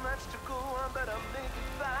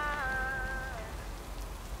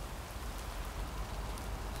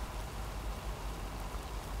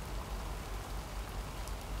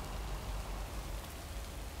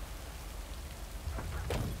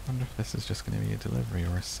 I wonder if this is just going to be a delivery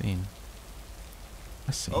or a scene.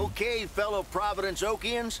 Okay, fellow Providence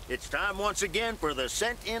Okians, it's time once again for the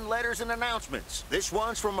sent-in letters and announcements. This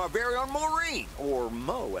one's from our very own Maureen, or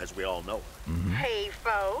Mo, as we all know her. Hey,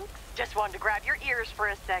 folks. Just wanted to grab your ears for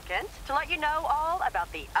a second to let you know all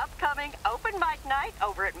about the upcoming open mic night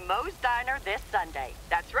over at Mo's Diner this Sunday.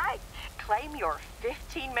 That's right. Claim your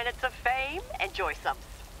 15 minutes of fame, enjoy some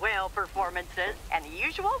swell performances, and the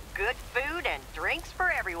usual good food and drinks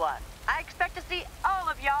for everyone. I expect to see all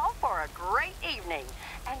of y'all for a great evening,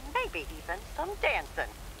 and maybe even some dancing.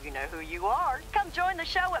 You know who you are. Come join the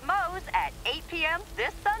show at Mo's at 8 p.m.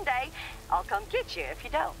 this Sunday. I'll come get you if you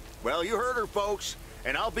don't. Well, you heard her, folks,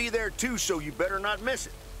 and I'll be there too, so you better not miss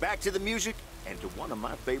it. Back to the music and to one of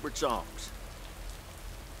my favorite songs.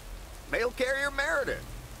 Mail Carrier Meredith.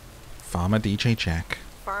 Farmer DJ Jack.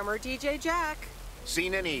 Farmer DJ Jack.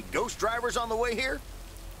 Seen any ghost drivers on the way here?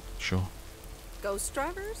 Sure. Ghost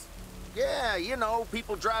drivers? Yeah, you know,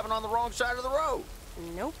 people driving on the wrong side of the road.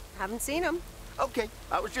 Nope, haven't seen them. Okay,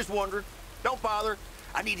 I was just wondering. Don't bother.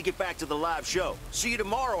 I need to get back to the live show. See you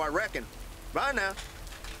tomorrow, I reckon. Bye now.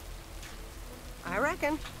 I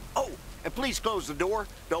reckon. Oh, and please close the door.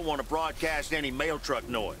 Don't want to broadcast any mail truck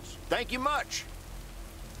noise. Thank you much.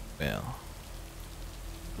 Well,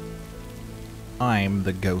 I'm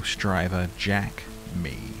the ghost driver, Jack.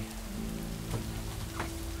 Me.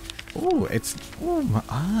 Oh, it's...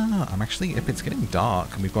 I'm actually... If it's getting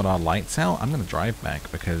dark and we've got our lights out, I'm going to drive back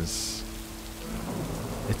because...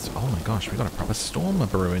 It's... Oh my gosh, we've got a proper storm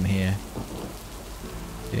brewing here.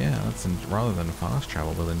 Yeah, that's... Rather than fast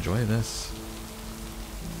travel, we'll enjoy this.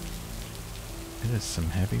 It is some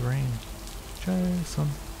heavy rain. Jason.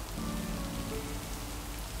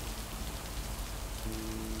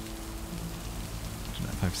 I don't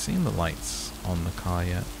know if I've seen the lights on the car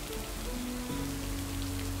yet.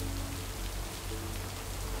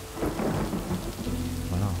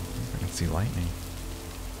 Wow, I can see lightning.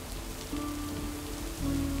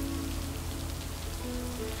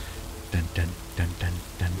 Dun dun dun dun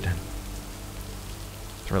dun dun.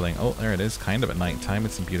 Thrilling. Oh, there it is. Kind of at night time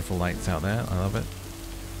with some beautiful lights out there. I love it.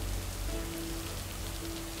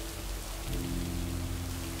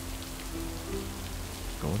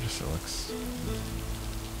 Gorgeous it looks.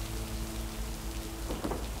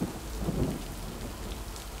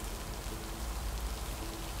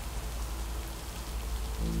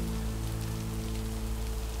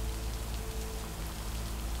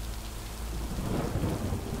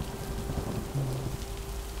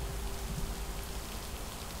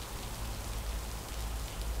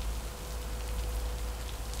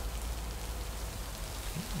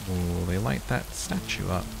 Oh, they light that statue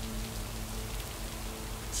up.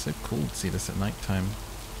 It's so cool to see this at night time.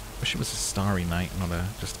 Wish it was a starry night, not a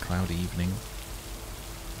just cloudy evening.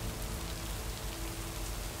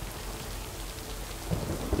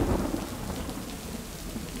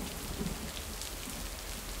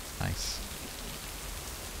 Nice.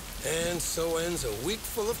 And so ends a week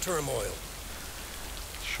full of turmoil.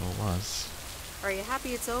 Sure was. Are you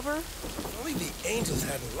happy it's over? If only the Angels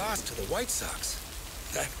hadn't lost to the White Sox.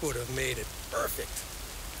 That would have made it perfect.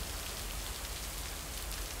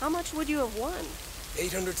 How much would you have won?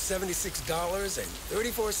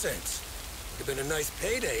 $876.34. Would have been a nice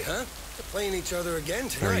payday, huh? They're playing each other again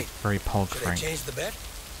tonight. Very Pog Should Frank. I change the bet?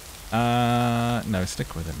 No,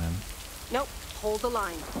 stick with it, man. Nope, hold the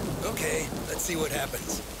line. Okay, let's see what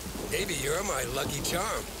happens. Maybe you're my lucky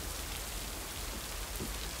charm.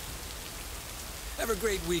 Have a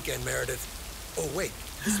great weekend, Meredith. Oh, wait,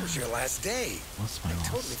 this was your last day. What's my I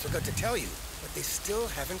totally forgot to tell you, but they still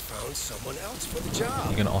haven't found someone else for the job.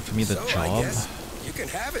 You're gonna offer me the so, job? I guess you can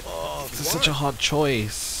have it. Oh, this is such a hard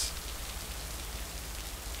choice.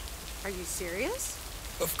 Are you serious?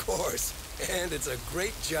 Of course. And it's a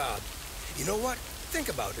great job. You know what? think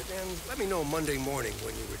about it and let me know Monday morning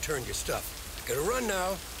when you return your stuff. Gotta run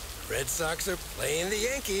now. Red Sox are playing the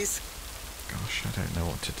Yankees. Gosh, I don't know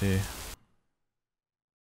what to do.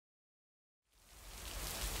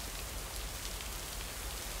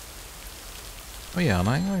 Oh yeah, am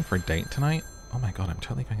I going for a date tonight? Oh my god, I'm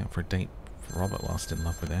totally going out for a date for Robert whilst in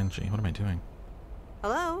love with Angie. What am I doing?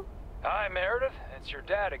 Hello? Hi, Meredith. It's your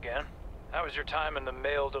dad again. How was your time in the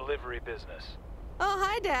mail delivery business? Oh,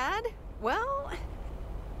 hi, Dad. Well...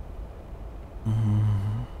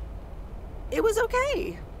 It was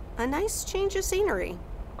okay. A nice change of scenery.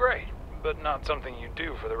 Great, but not something you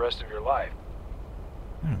do for the rest of your life.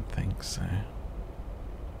 I don't think so.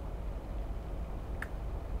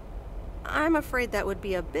 I'm afraid that would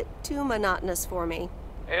be a bit too monotonous for me.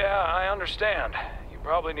 Yeah, I understand. You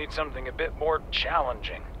probably need something a bit more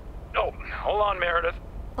challenging. Oh, hold on, Meredith.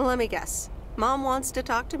 Let me guess. Mom wants to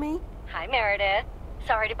talk to me? Hi, Meredith.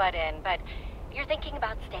 Sorry to butt in, but you're thinking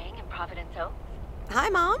about staying in Providence Oaks? Hi,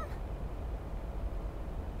 Mom.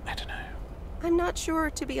 I don't know. I'm not sure,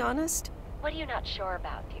 to be honest. What are you not sure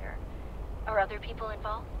about, dear? Are other people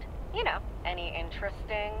involved? You know, any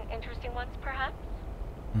interesting ones, perhaps?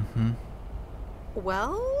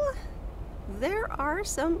 Well, there are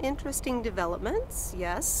some interesting developments,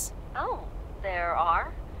 yes. Oh, there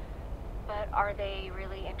are? But are they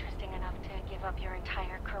really interesting enough to give up your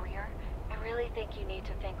entire career? I really think you need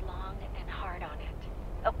to think long and hard on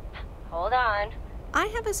it. Oh, hold on. I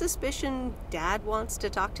have a suspicion Dad wants to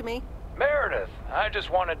talk to me. Meredith, I just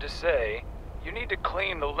wanted to say, you need to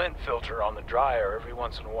clean the lint filter on the dryer every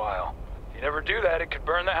once in a while. If you never do that, it could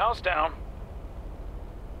burn the house down.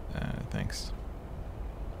 Thanks.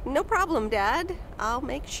 No problem, Dad. I'll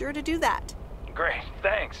make sure to do that. Great,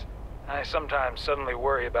 thanks. I sometimes suddenly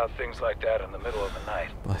worry about things like that in the middle of the night.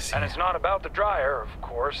 Bless you. And it's not about the dryer, of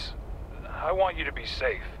course. I want you to be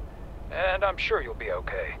safe. And I'm sure you'll be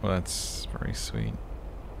okay. Well, that's very sweet.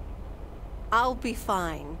 I'll be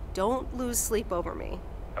fine. Don't lose sleep over me.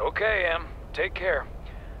 Okay, Em. Take care.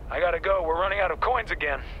 I gotta go. We're running out of coins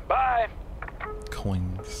again. Bye!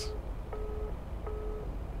 Coins.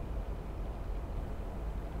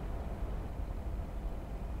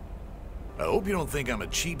 I hope you don't think I'm a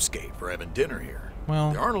cheapskate for having dinner here.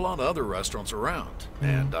 Well... There aren't a lot of other restaurants around,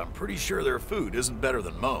 and I'm pretty sure their food isn't better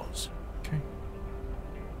than Moe's. Okay.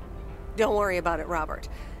 Don't worry about it, Robert.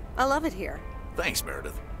 I love it here. Thanks,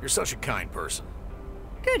 Meredith. You're such a kind person.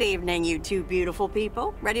 Good evening, you two beautiful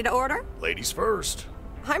people. Ready to order? Ladies first.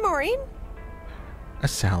 Hi, Maureen. A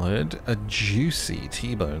salad, a juicy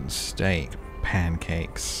T-bone steak,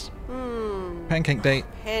 pancakes. Pancake date.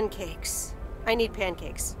 Pancakes. I need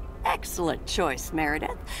pancakes. Excellent choice,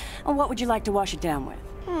 Meredith. And what would you like to wash it down with?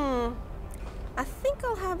 I think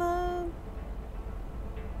I'll have a...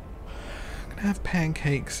 I'm gonna have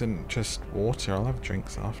pancakes and just water. I'll have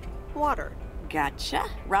drinks after. Water. Gotcha.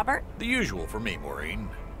 Robert? The usual for me, Maureen.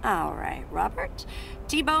 All right, Robert.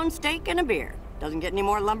 T-bone steak and a beer. Doesn't get any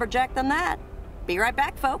more lumberjack than that. Be right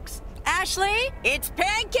back, folks. Ashley, it's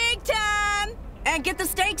pancake time! And get the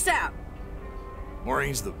steaks out.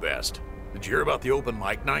 Maureen's the best. Did you hear about the open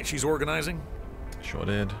mic night she's organizing? Sure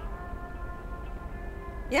did.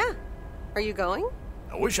 Yeah. Are you going?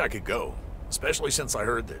 I wish I could go, especially since I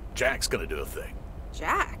heard that Jack's gonna do a thing.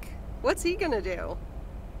 Jack? What's he gonna do?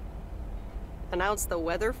 Announce the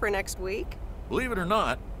weather for next week? Believe it or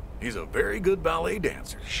not, he's a very good ballet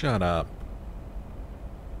dancer. Shut up.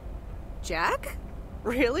 Jack?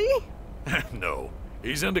 Really? No,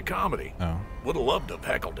 he's into comedy. Oh. Would have loved to have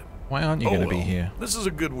heckled him. Why aren't you going to be here? This is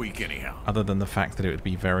a good week anyhow. Other than the fact that it would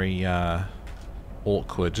be very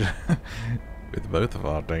awkward with both of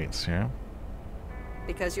our dates, yeah?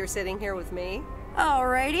 Because you're sitting here with me?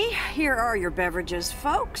 Alrighty, here are your beverages,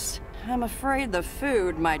 folks. I'm afraid the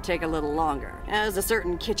food might take a little longer, as a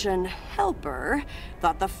certain kitchen helper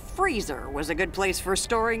thought the freezer was a good place for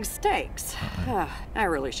storing steaks. I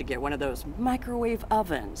really should get one of those microwave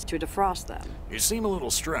ovens to defrost them. You seem a little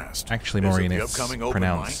stressed. Actually, Maureen, it's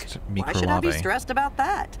pronounced Why should I be stressed about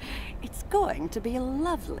that? It's going to be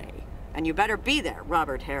lovely. And you better be there,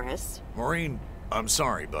 Robert Harris. Maureen, I'm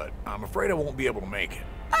sorry, but I'm afraid I won't be able to make it.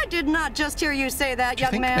 I did not just hear you say that, Do you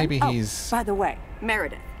young think man. maybe he's... by the way,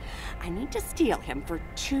 Meredith, I need to steal him for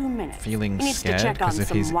 2 minutes. feeling He needs to scared check on because of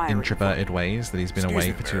some his wiring introverted ways that he's been Excuse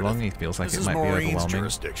away me, for too Meredith. long. He feels like This it is might be Maureen's overwhelming.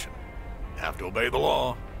 jurisdiction. Have to obey the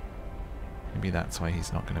law. Maybe that's why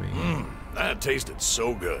he's not going to be here. That tasted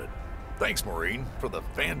so good. Thanks, Maureen, for the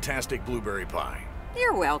fantastic blueberry pie.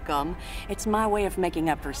 You're welcome. It's my way of making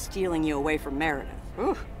up for stealing you away from Meredith.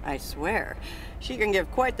 Ooh, I swear. She can give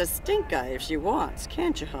quite the stink eye if she wants,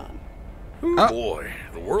 can't you, hon? Oh boy,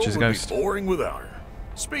 the world She's a would ghost. be boring without her.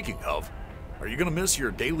 Speaking of, Are you gonna miss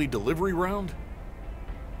your daily delivery round?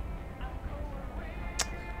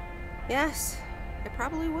 Yes, I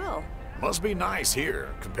probably will. Must be nice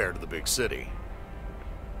here compared to the big city.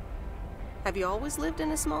 Have you always lived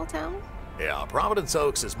in a small town? Yeah, Providence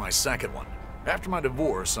Oaks is my second one. After my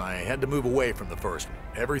divorce, I had to move away from the first one.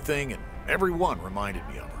 Everything and everyone reminded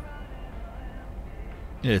me of her.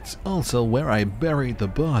 It's also where I buried the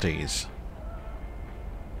bodies.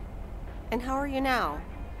 And how are you now?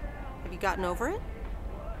 Have you gotten over it?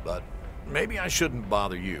 But maybe I shouldn't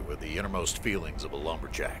bother you with the innermost feelings of a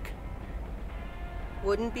lumberjack.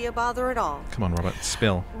 Wouldn't be a bother at all. Come on, Robert,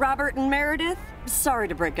 spill. Robert and Meredith, sorry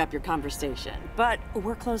to break up your conversation, but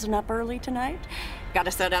we're closing up early tonight. Gotta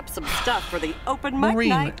set up some stuff for the open mic Maureen,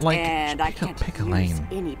 night, like, and I can't pick a use lane.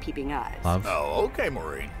 any peeping eyes. Love. Oh, okay,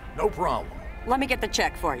 Maureen. No problem. Let me get the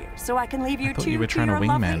check for you, so I can leave you thought two you were trying to your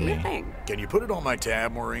wingman lovely me. evening. Can you put it on my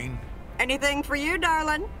tab, Maureen? Anything for you,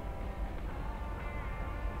 darling?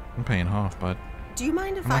 I'm paying half, but Do you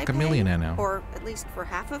mind if I'm like I a pay? millionaire now. Or at least for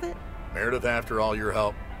half of it? Meredith, after all your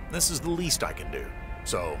help, this is the least I can do.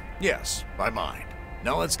 So, yes, I mind.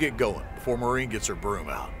 Now let's get going before Maureen gets her broom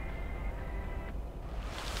out.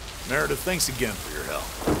 Meredith, thanks again for your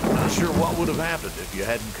help. Not sure what would have happened if you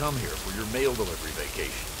hadn't come here for your mail delivery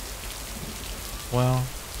vacation. well,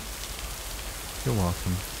 you're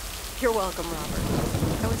welcome. You're welcome,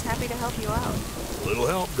 Robert. I was happy to help you out. A little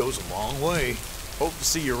help goes a long way. Hope to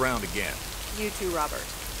see you around again. You too, Robert.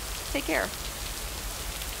 Take care.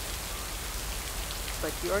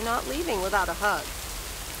 But you're not leaving without a hug.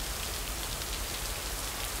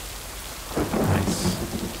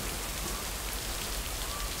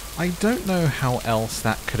 I don't know how else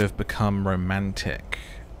that could have become romantic.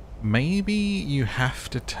 Maybe you have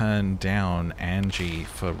to turn down Angie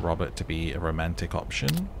for Robert to be a romantic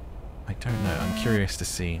option? I don't know. I'm curious to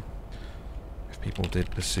see if people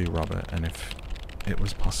did pursue Robert and if it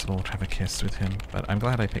was possible to have a kiss with him. But I'm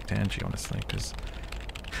glad I picked Angie, honestly, because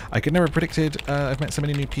I could never have predicted. I've met so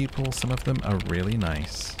many new people. Some of them are really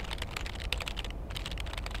nice.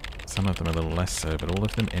 Some of them a little less so, but all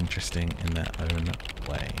of them interesting in their own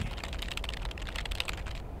way.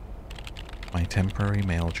 My temporary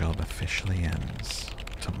mail job officially ends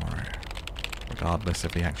tomorrow. Regardless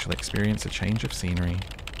of the actual experience, a change of scenery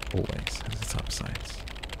always has its upsides.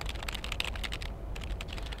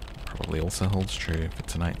 Probably also holds true for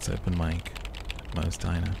tonight's open mic, Mo's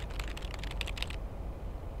Diner.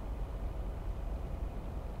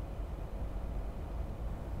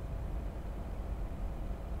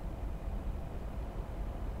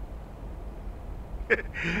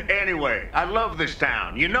 Anyway, I love this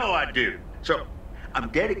town. You know I do. So, I'm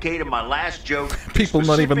dedicating my last joke to People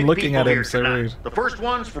not even specific looking people at him, here so tonight. rude. The first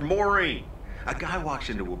one's for Maureen. A guy walks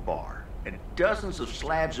into a bar, and dozens of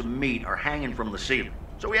slabs of meat are hanging from the ceiling.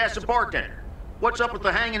 So he asks the bartender, "What's up with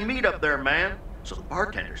the hanging meat up there, man?" So the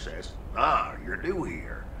bartender says, "Ah, you're new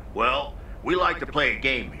here. Well, we like to play a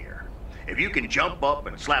game here. If you can jump up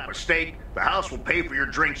and slap a steak, the house will pay for your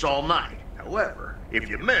drinks all night. However, if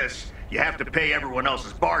you miss, you have to pay everyone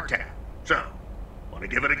else's bar tab. So, want to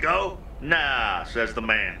give it a go?" "Nah," says the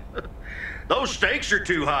man. "Those stakes are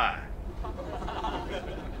too high."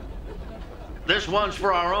 This one's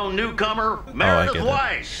for our own newcomer, Meredith get it.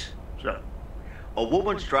 Weiss. So, a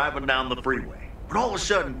woman's driving down the freeway, but all of a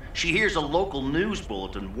sudden, she hears a local news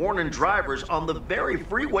bulletin warning drivers on the very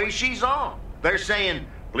freeway she's on. They're saying,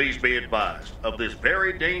 "Please be advised of this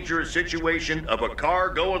very dangerous situation of a car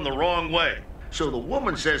going the wrong way." So the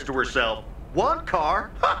woman says to herself, "One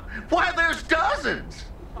car? Huh, why, there's dozens!"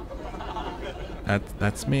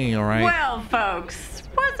 That's me, alright? Well, folks,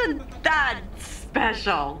 wasn't that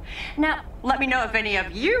special? Now, let me know if any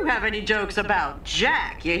of you have any jokes about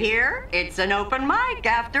Jack, you hear? It's an open mic,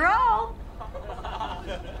 after all.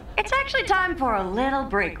 It's actually time for a little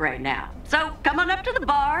break right now. So come on up to the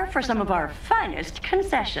bar for some of our finest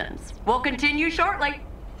concessions. We'll continue shortly.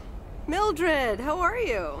 Mildred, how are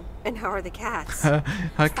you? And how are the cats? Her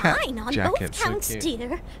cat Fine on jacket's both so counts, cute.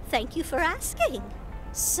 dear. Thank you for asking.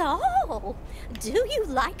 So, do you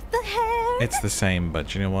like the hair? It's the same,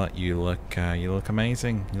 but you know what? You look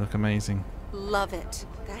amazing. You look amazing. Love it.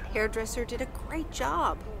 That hairdresser did a great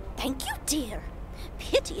job. Thank you, dear.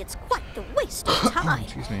 Pity it's quite the waste of time.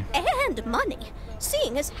 Excuse me. And money,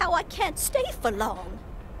 seeing as how I can't stay for long.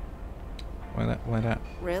 Why that?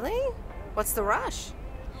 Really? What's the rush?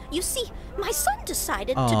 You see, my son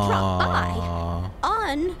decided to drop by,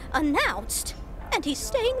 Aww. unannounced, and he's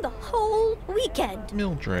staying the whole weekend.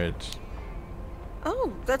 Mildred.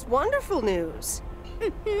 Oh, that's wonderful news.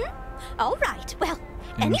 Mm-hmm. All right, well,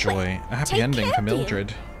 Enjoy. anyway, A happy take ending care, for dear.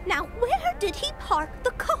 Mildred. Now, where did he park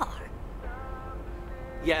the car?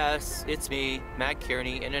 Yes, it's me, Matt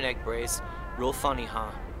Kearney, in an egg brace. Real funny,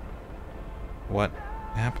 huh? What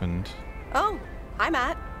happened? Oh, hi,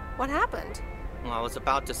 Matt. What happened? Well, I was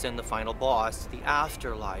about to send the final boss to the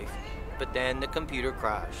afterlife, but then the computer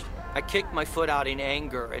crashed. I kicked my foot out in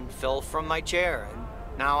anger and fell from my chair, and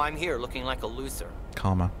now I'm here looking like a loser.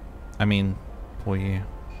 Karma. I mean, poor you.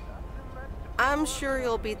 I'm sure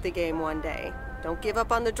you'll beat the game one day. Don't give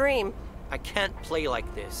up on the dream. I can't play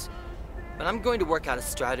like this, but I'm going to work out a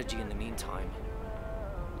strategy in the meantime.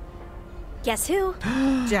 Guess who?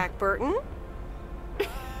 Jack Burton?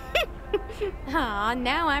 Aw,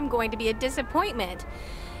 now I'm going to be a disappointment.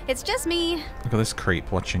 It's just me. Look at this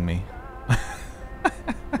creep watching me.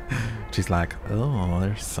 She's like, oh,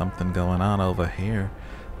 there's something going on over here.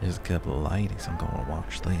 There's a couple of ladies. I'm going to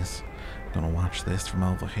watch this. I'm going to watch this from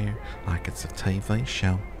over here like it's a TV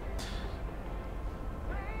show.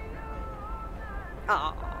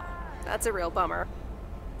 Aw, that's a real bummer.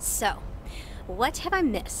 So, what have I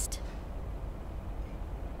missed?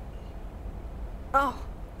 Oh,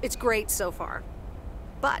 it's great so far.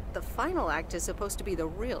 But the final act is supposed to be the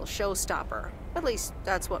real showstopper. At least,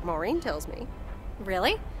 that's what Maureen tells me.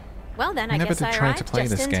 Really? Well then, I never guess did I try to arrived play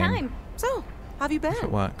just this in game. time. So, have you been? If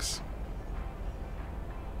it works.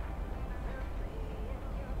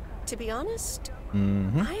 To be honest,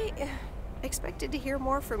 Mm-hmm. I expected to hear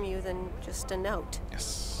more from you than just a note.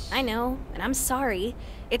 Yes. I know, and I'm sorry.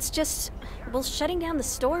 It's just, well, shutting down the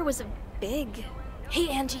store was a big... Hey,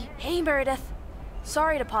 Angie. Hey, Meredith.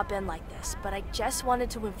 Sorry to pop in like this, but I just wanted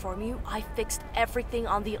to inform you I fixed everything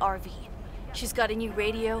on the RV. She's got a new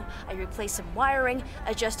radio, I replaced some wiring,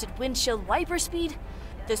 adjusted windshield wiper speed.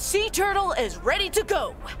 The sea turtle is ready to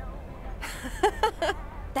go!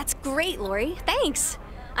 That's great, Lori. Thanks.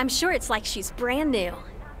 I'm sure it's like she's brand new.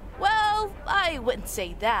 Well, I wouldn't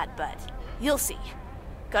say that, but you'll see.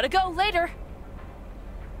 Gotta go later.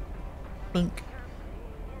 Blink.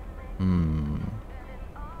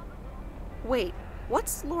 Wait,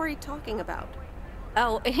 what's Lori talking about?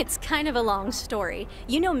 Oh, it's kind of a long story.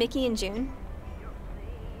 You know Micky and June?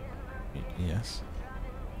 Yes.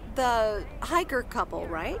 The hiker couple,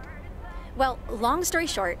 right? Well, long story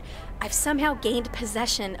short, I've somehow gained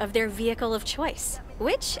possession of their vehicle of choice,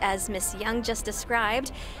 which, as Miss Young just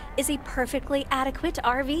described, is a perfectly adequate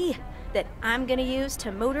RV that I'm gonna use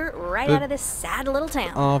to motor right out of this sad little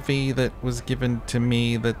town. RV that was given to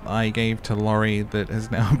me that I gave to Laurie that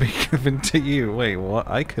has now been given to you. Wait, what?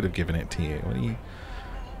 I could have given it to you. What are you...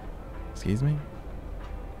 Excuse me?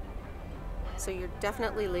 So you're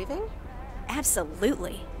definitely leaving?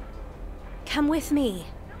 Absolutely. Come with me.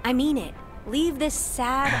 I mean it. Leave this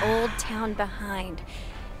sad old town behind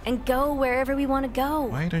and go wherever we want to go.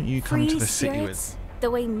 Why don't you come to the city with...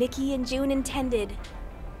 The way Micky and June intended.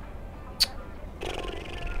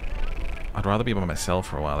 I'd rather be by myself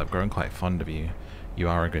for a while. I've grown quite fond of you. You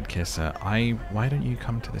are a good kisser. Why don't you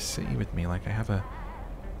come to the city with me? Like I have a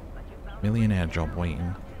millionaire job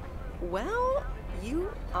waiting. Well,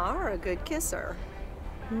 you are a good kisser.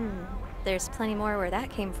 There's plenty more where that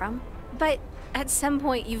came from. But at some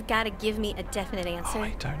point, you've got to give me a definite answer. Oh,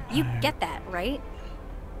 I don't know. You get that, right?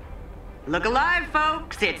 Look alive,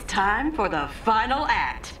 folks. It's time for the final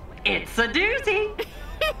act. It's a doozy.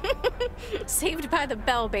 Saved by the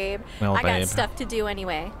bell, babe. Well, I got babe. stuff to do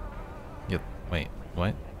anyway. Wait,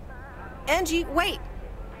 what? Angie, wait!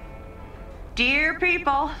 Dear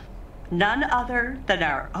people, none other than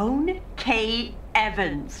our own Kay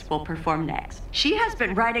Evans will perform next. She has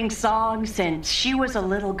been writing songs since she was a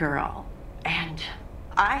little girl, and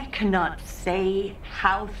I cannot say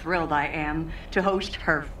how thrilled I am to host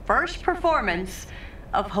her first performance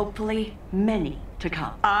of hopefully many to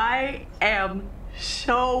come. I am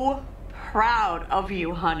so proud of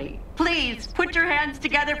you, honey. Please put your hands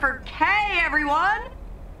together for Kay, everyone!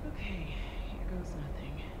 Okay, here goes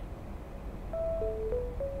nothing.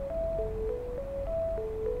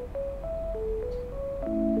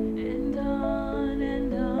 And on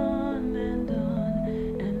and on and on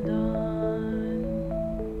and on.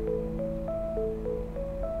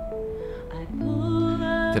 I pull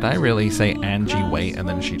up. Did I really say Angie wait and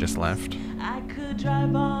then she just left? I could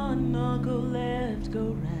drive on or go left,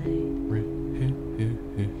 go right.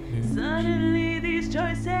 Suddenly these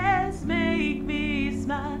choices make me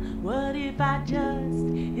smile. What if I just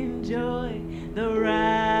enjoy the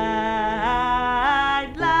ride?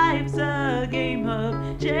 Life's a game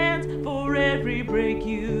of chance. For every break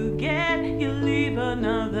you get, you leave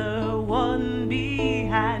another one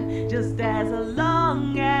behind. Just as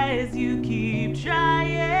long as you keep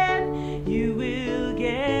trying, you will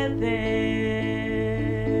get there.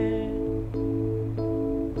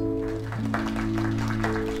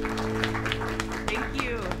 Thank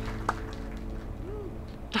you.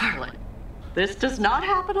 This does not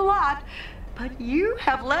happen a lot, but you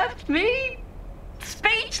have left me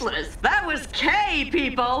speechless. That was Kay,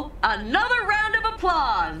 people. Another round of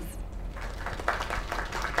applause.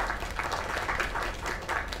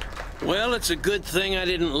 Well, it's a good thing I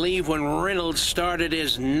didn't leave when Reynolds started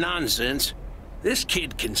his nonsense. This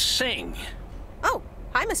kid can sing. Oh,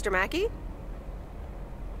 hi, Mr. Mackey.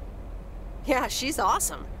 Yeah, she's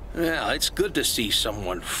awesome. Well, it's good to see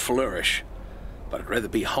someone flourish, but I'd rather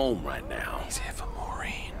be home right now. He's here for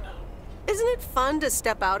Maureen. Isn't it fun to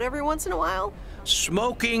step out every once in a while?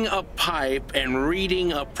 Smoking a pipe and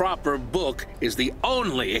reading a proper book is the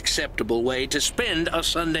only acceptable way to spend a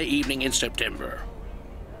Sunday evening in September.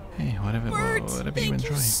 Hey, whatever you enjoy. Thank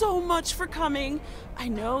you so much for coming. I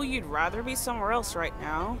know you'd rather be somewhere else right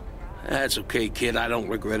now. That's okay, kid. I don't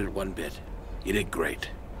regret it one bit. You did great.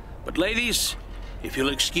 But ladies, if you'll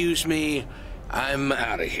excuse me, I'm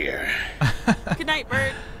out of here. Good night,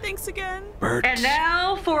 Bert. Thanks again. Bert. And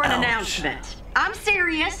now for an Ouch. announcement. I'm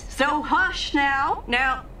serious, so hush now.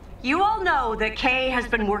 Now, you all know that Kay has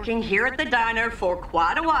been working here at the diner for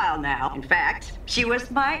quite a while now. In fact, she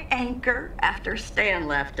was my anchor after Stan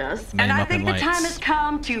left us. Name and I up think in the lights. time has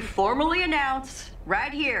come to formally announce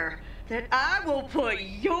right here that I will put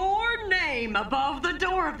your name above the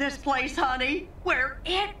door of this place, honey, where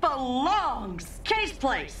it belongs. Kay's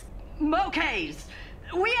place. Mo Kay's.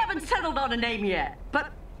 We haven't settled on a name yet,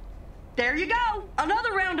 but there you go.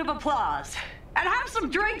 Another round of applause. And have some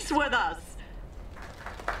drinks with us.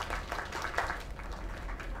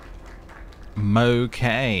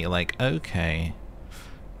 Mo-Kay, like, okay.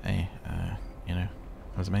 Hey, you know,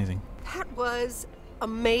 that was amazing. That was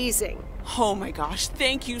amazing. Oh my gosh,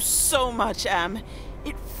 thank you so much, Em.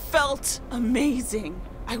 It felt amazing.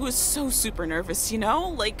 I was so super nervous, you know?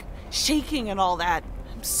 Like, shaking and all that.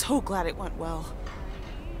 I'm so glad it went well.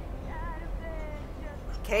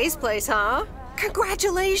 Kay's place, huh?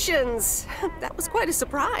 Congratulations! That was quite a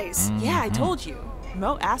surprise. Yeah, I told you.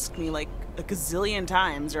 Mo asked me like a gazillion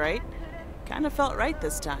times, right? Kind of felt right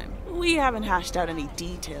this time. We haven't hashed out any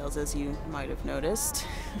details, as you might have noticed.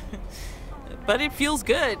 But it feels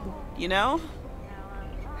good, you know?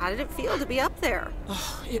 How did it feel to be up there?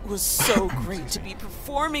 Oh, it was so great to be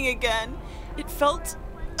performing again. It felt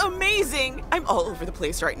amazing. I'm all over the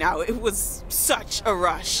place right now. It was such a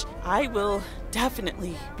rush. I will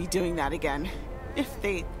definitely be doing that again. If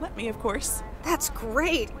they let me, of course. That's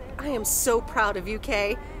great. I am so proud of you,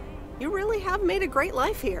 Kay. You really have made a great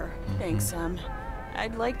life here. Thanks, Em.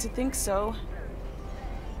 I'd like to think so.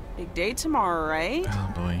 Big day tomorrow, right?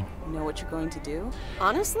 Oh, boy. You know what you're going to do?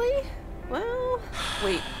 Honestly? Well...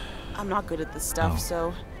 Wait, I'm not good at this stuff,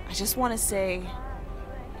 so I just want to say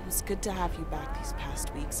it was good to have you back these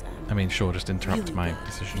past weeks, Em. I mean, sure, just interrupt Really my good.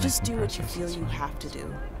 decision-making Just do what you process, feel it's you fine. have to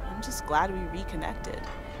do. I'm just glad we reconnected.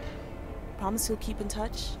 Promise you'll keep in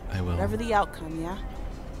touch? I will. Whatever the outcome, yeah?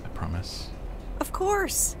 I promise. Of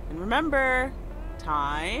course. And remember,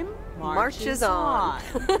 time marches on.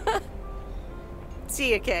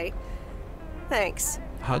 See ya, Kay. Thanks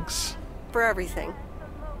Hugs. for everything.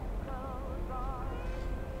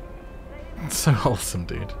 So wholesome,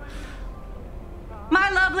 dude. My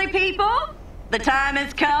lovely people, the time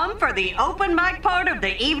has come for the open mic part of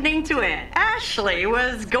the evening to end. Ashley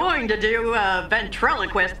was going to do a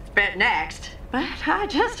ventriloquist bit next, but I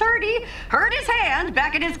just heard his hand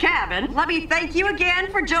back at his cabin. Let me thank you again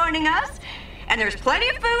for joining us, and there's plenty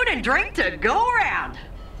of food and drink to go around.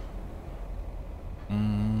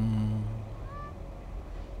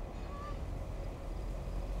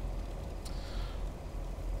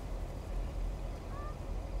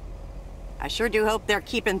 I sure do hope they're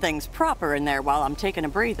keeping things proper in there while I'm taking a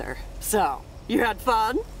breather. So, you had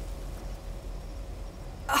fun?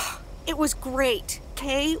 It was great.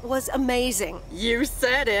 Kay was amazing. You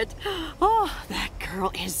said it. Oh, that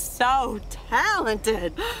girl is so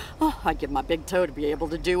talented. Oh, I'd give my big toe to be able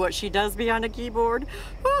to do what she does behind a keyboard.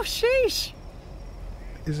 Oh, sheesh.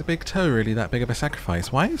 Is a big toe really that big of a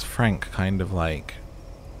sacrifice? Why is Frank kind of like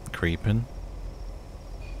creeping?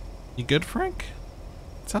 You good, Frank?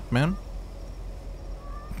 What's up, man?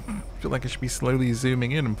 I feel like I should be slowly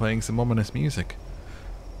zooming in and playing some ominous music.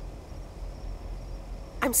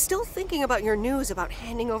 I'm still thinking about your news about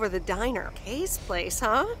handing over the diner. Kay's place,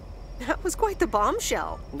 huh? That was quite the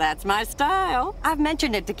bombshell. That's my style. I've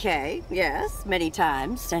mentioned it to Kay, yes, many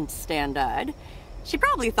times since Stan died. She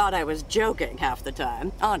probably thought I was joking half the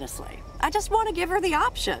time, honestly. I just want to give her the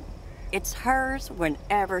option. It's hers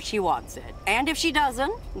whenever she wants it. And if she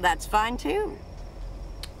doesn't, that's fine too.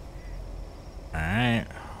 Alright.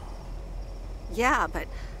 Yeah, but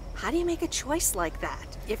how do you make a choice like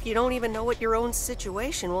that if you don't even know what your own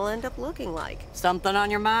situation will end up looking like? Something on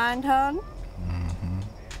your mind, hon?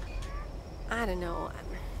 I don't know.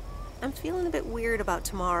 I'm feeling a bit weird about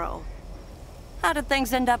tomorrow. How did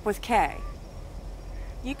things end up with Kay?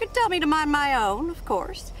 You could tell me to mind my own, of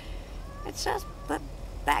course. It's just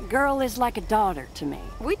that girl is like a daughter to me.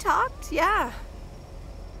 We talked, yeah.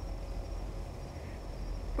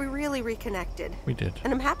 We really reconnected. We did.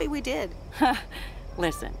 And I'm happy we did.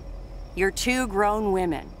 Listen, you're two grown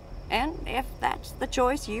women. And if that's the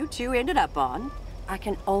choice you two ended up on, I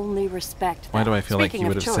can only respect that. Why do I feel like Speaking you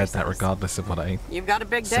would of have said that choices, regardless of what I You've got a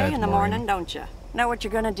big day said, in the Maureen? morning, don't you? Know what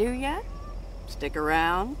you're gonna do yet? Stick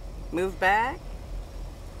around? Move back?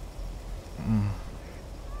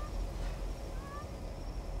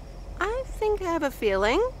 I think I have a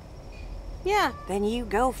feeling. Yeah. Then you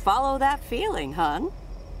go follow that feeling, hun.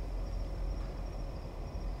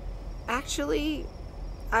 Actually,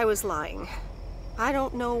 I was lying. I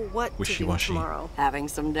don't know what to do tomorrow. Having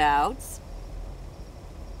some doubts?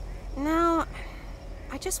 No,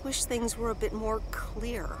 I just wish things were a bit more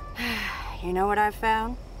clear. You know what I've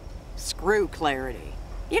found? Screw clarity.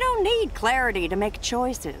 You don't need clarity to make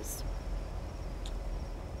choices.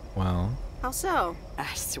 Well... How so?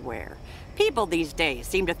 I swear. People these days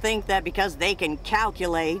seem to think that because they can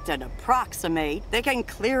calculate and approximate, they can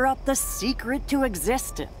clear up the secret to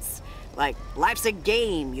existence. Like, life's a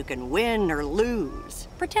game, you can win or lose.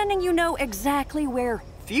 Pretending you know exactly where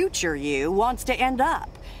future you wants to end up.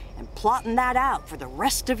 And plotting that out for the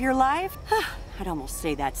rest of your life? I'd almost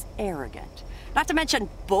say that's arrogant. Not to mention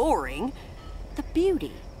boring. The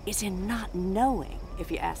beauty is in not knowing,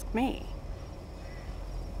 if you ask me.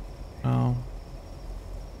 Oh.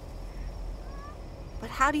 But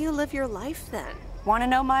how do you live your life then? Want to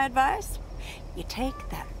know my advice? You take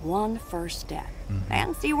that one first step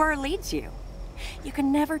and see where it leads you. You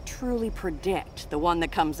can never truly predict the one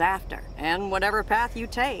that comes after, and whatever path you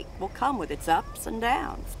take will come with its ups and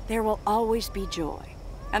downs. There will always be joy,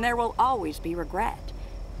 and there will always be regret.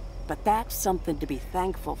 But that's something to be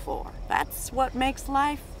thankful for. That's what makes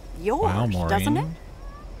life yours, Wow, Maureen. doesn't it?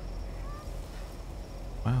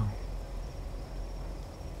 Wow.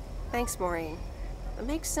 Thanks, Maureen. It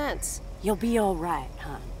makes sense. You'll be all right,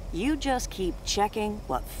 hon. You just keep checking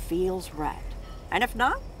what feels right. And if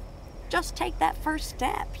not, just take that first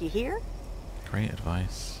step, you hear? Great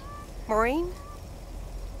advice. Maureen?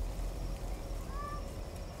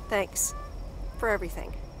 Thanks for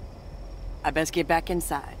everything. I best get back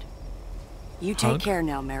inside. You take Hug? care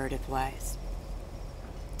now, Meredith Wise.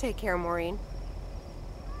 Take care, Maureen.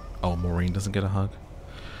 Oh, Maureen doesn't get a hug.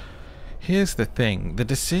 Here's the thing. The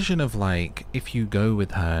decision of, like, if you go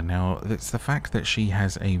with her now, it's the fact that she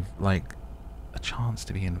has a chance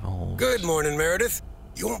to be involved. Good morning, Meredith.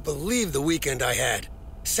 You won't believe the weekend I had.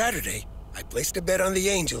 Saturday, I placed a bet on the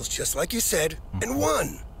Angels, just like you said, and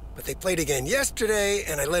won. But they played again yesterday,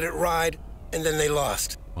 and I let it ride, and then they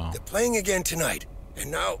lost. Wow. They're playing again tonight,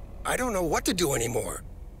 and now I don't know what to do anymore.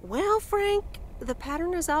 Well, Frank, the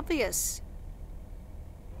pattern is obvious.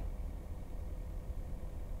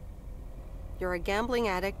 You're a gambling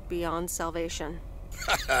addict beyond salvation.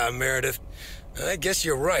 Haha, Meredith. I guess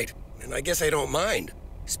you're right, and I guess I don't mind.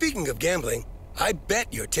 Speaking of gambling, I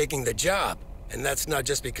bet you're taking the job, and that's not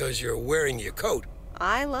just because you're wearing your coat.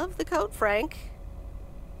 I love the coat, Frank.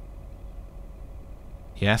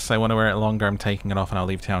 Yes, I want to wear it longer. I'm taking it off and I'll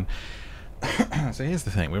leave town. So here's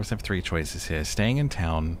the thing. We also have three choices here. Staying in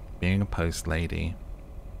town, being a post lady,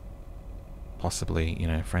 possibly, you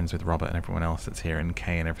know, friends with Robert and everyone else that's here, and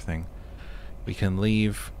Kay and everything. We can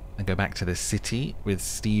leave and go back to the city with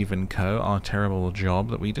Steve and co, our terrible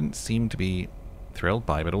job that we didn't seem to be thrilled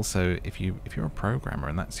by, but also if you're a programmer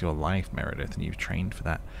and that's your life, Meredith, and you've trained for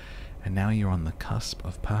that, and now you're on the cusp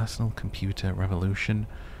of personal computer revolution,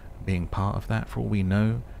 being part of that, for all we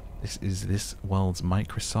know, this is this world's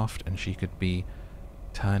Microsoft, and she could be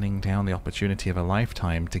turning down the opportunity of a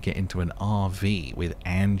lifetime to get into an RV with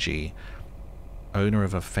Angie, owner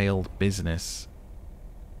of a failed business,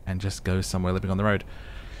 and just go somewhere living on the road.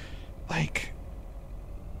 Like,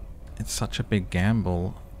 it's such a big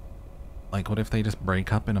gamble. Like, what if they just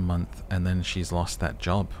break up in a month and then she's lost that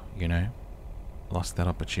job, you know? Lost that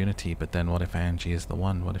opportunity, but then what if Angie is the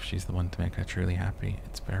one? What if she's the one to make her truly happy?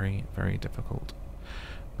 It's very, very difficult.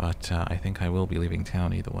 But I think I will be leaving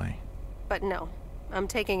town either way. But no, I'm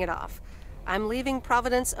taking it off. I'm leaving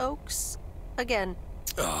Providence Oaks again.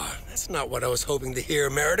 Oh, that's not what I was hoping to hear,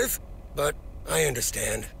 Meredith. But I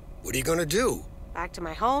understand. What are you gonna do? Back to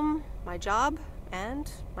my home, my job,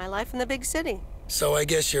 and my life in the big city. So I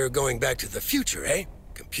guess you're going back to the future, eh?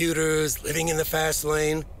 Computers, living in the fast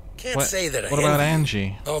lane. Can't say that I What about envy you.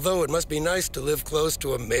 Angie? Although it must be nice to live close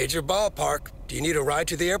to a major ballpark. Do you need a ride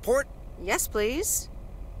to the airport? Yes, please.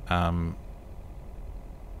 I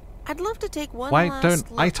I'd love to take one Why last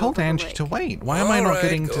don't... look I told over the Angie lake. to wait. Why am I not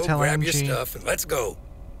getting to tell grab Angie your stuff and let's go.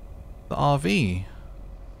 the RV?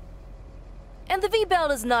 And the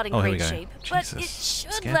V-belt is not in Oh, here we great go. shape, but it Jesus,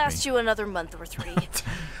 should scared last me. you another month or 3.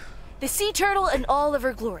 The sea turtle in all of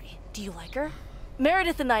her glory. Do you like her?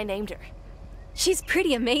 Meredith and I named her. She's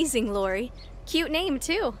pretty amazing, Lori. Cute name,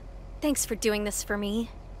 too. Thanks for doing this for me.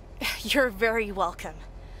 You're very welcome.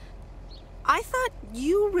 I thought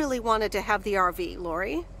you really wanted to have the RV,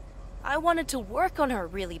 Lori. I wanted to work on her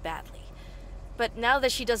really badly. But now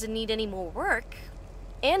that she doesn't need any more work,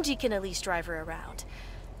 Angie can at least drive her around.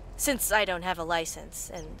 Since I don't have a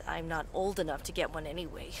license, and I'm not old enough to get one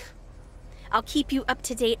anyway. I'll keep you up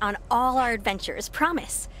to date on all our adventures,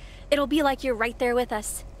 promise. It'll be like you're right there with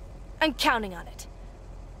us. I'm counting on it.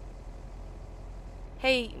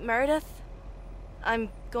 Hey, Meredith, I'm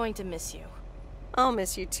going to miss you. I'll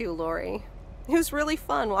miss you too, Lori. It was really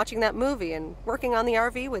fun watching that movie and working on the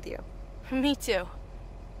RV with you. Me too.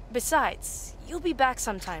 Besides, you'll be back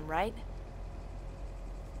sometime, right?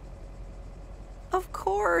 Of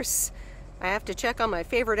course. I have to check on my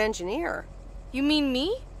favorite engineer. You mean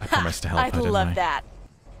me? I promised to help her, I'd didn't love I? that.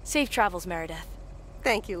 Safe travels, Meredith.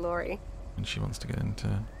 Thank you, Lori. And she wants to get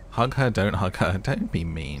into... Hug her, don't hug her. Don't be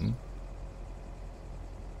mean.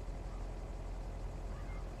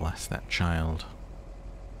 Bless that child.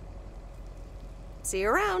 See you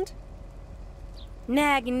around.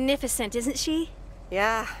 Magnificent, isn't she?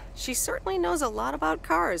 Yeah, she certainly knows a lot about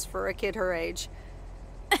cars for a kid her age.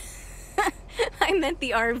 I meant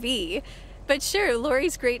the RV. But sure,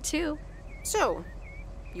 Lori's great too. So,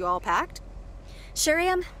 you all packed? Sure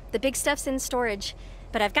am. The big stuff's in storage.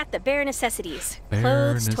 But I've got the bare necessities. Bare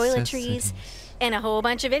Clothes, necessities. toiletries, and a whole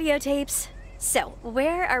bunch of videotapes. So,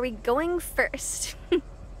 where are we going first?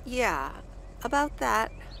 Yeah, about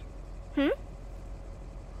that.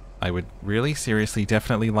 I would really, seriously,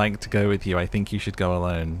 definitely like to go with you. I think you should go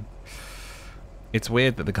alone. It's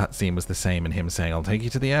weird that the cutscene was the same and him saying, I'll take you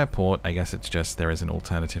to the airport. I guess it's just there isn't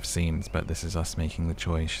alternative scenes, but this is us making the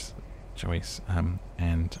choice.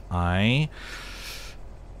 And I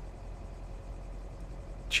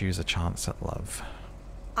choose a chance at love.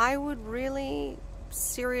 I would really,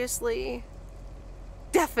 seriously,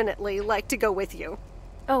 definitely like to go with you.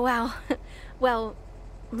 Oh, wow. Well,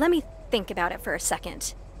 let me think about it for a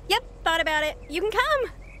second. Yep, thought about it. You can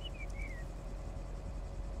come.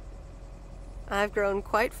 I've grown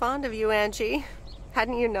quite fond of you, Angie.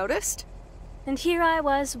 Hadn't you noticed? And here I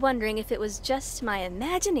was wondering if it was just my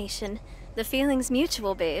imagination. The feeling's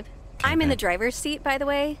mutual, babe. I'm in the driver's seat, by the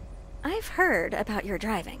way. I've heard about your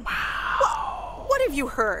driving. Wow. What have you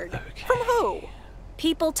heard? Okay. From who?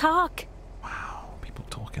 People talk. Wow, people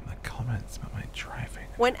talk in the comments about my driving.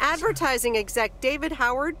 When advertising exec David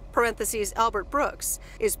Howard, parentheses Albert Brooks,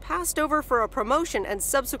 is passed over for a promotion and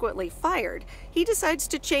subsequently fired, he decides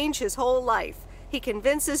to change his whole life. He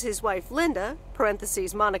convinces his wife Linda,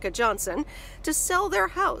 parentheses Monica Johnson, to sell their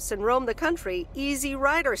house and roam the country Easy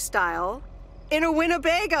Rider style in a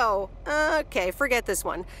Winnebago. Okay, forget this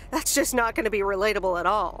one. That's just not going to be relatable at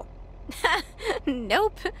all.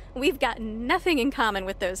 Nope, we've got nothing in common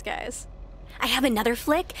with those guys. I have another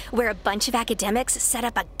flick where a bunch of academics set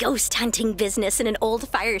up a ghost hunting business in an old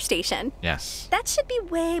fire station. Yes. That should be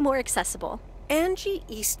way more accessible. Angie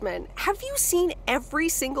Eastman, have you seen every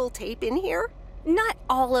single tape in here? Not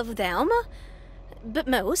all of them, but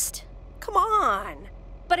most. Come on.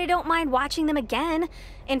 But I don't mind watching them again.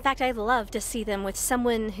 In fact, I'd love to see them with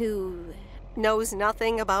someone who... knows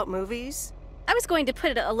nothing about movies? I was going to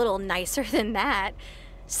put it a little nicer than that.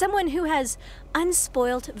 Someone who has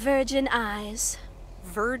unspoilt virgin eyes.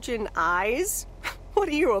 Virgin eyes? What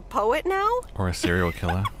are you, a poet now? Or a serial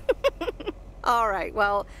killer. All right,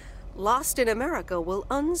 well, Lost in America will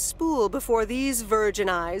unspool before these virgin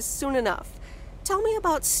eyes soon enough. Tell me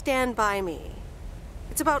about Stand By Me.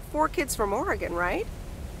 It's about 4 kids from Oregon, right?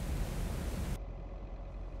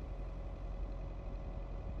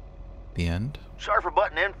 The end? Sorry for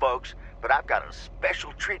butting in, folks, but I've got a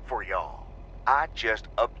special treat for y'all. I just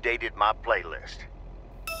updated my playlist.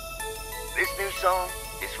 This new song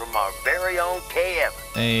is from our very own Kay Evans.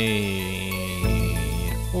 Hey,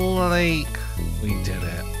 Blake, we did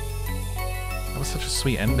it. That was such a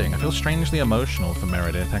sweet ending. I feel strangely emotional for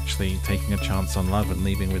Meredith actually taking a chance on love and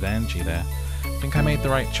leaving with Angie there. I think I made the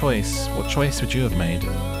right choice. What choice would you have made?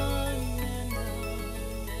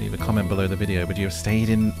 Leave a comment below the video. Would you have stayed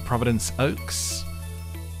in Providence Oaks?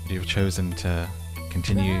 Would you have chosen to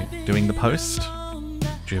continue doing the post?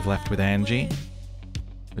 Would you have left with Angie?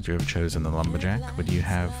 Would you have chosen the lumberjack? Would you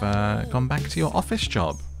have gone back to your office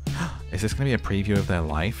job? Is this going to be a preview of their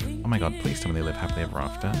life? Oh my god, please tell me they live happily ever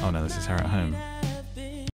after. Oh no, this is her at home.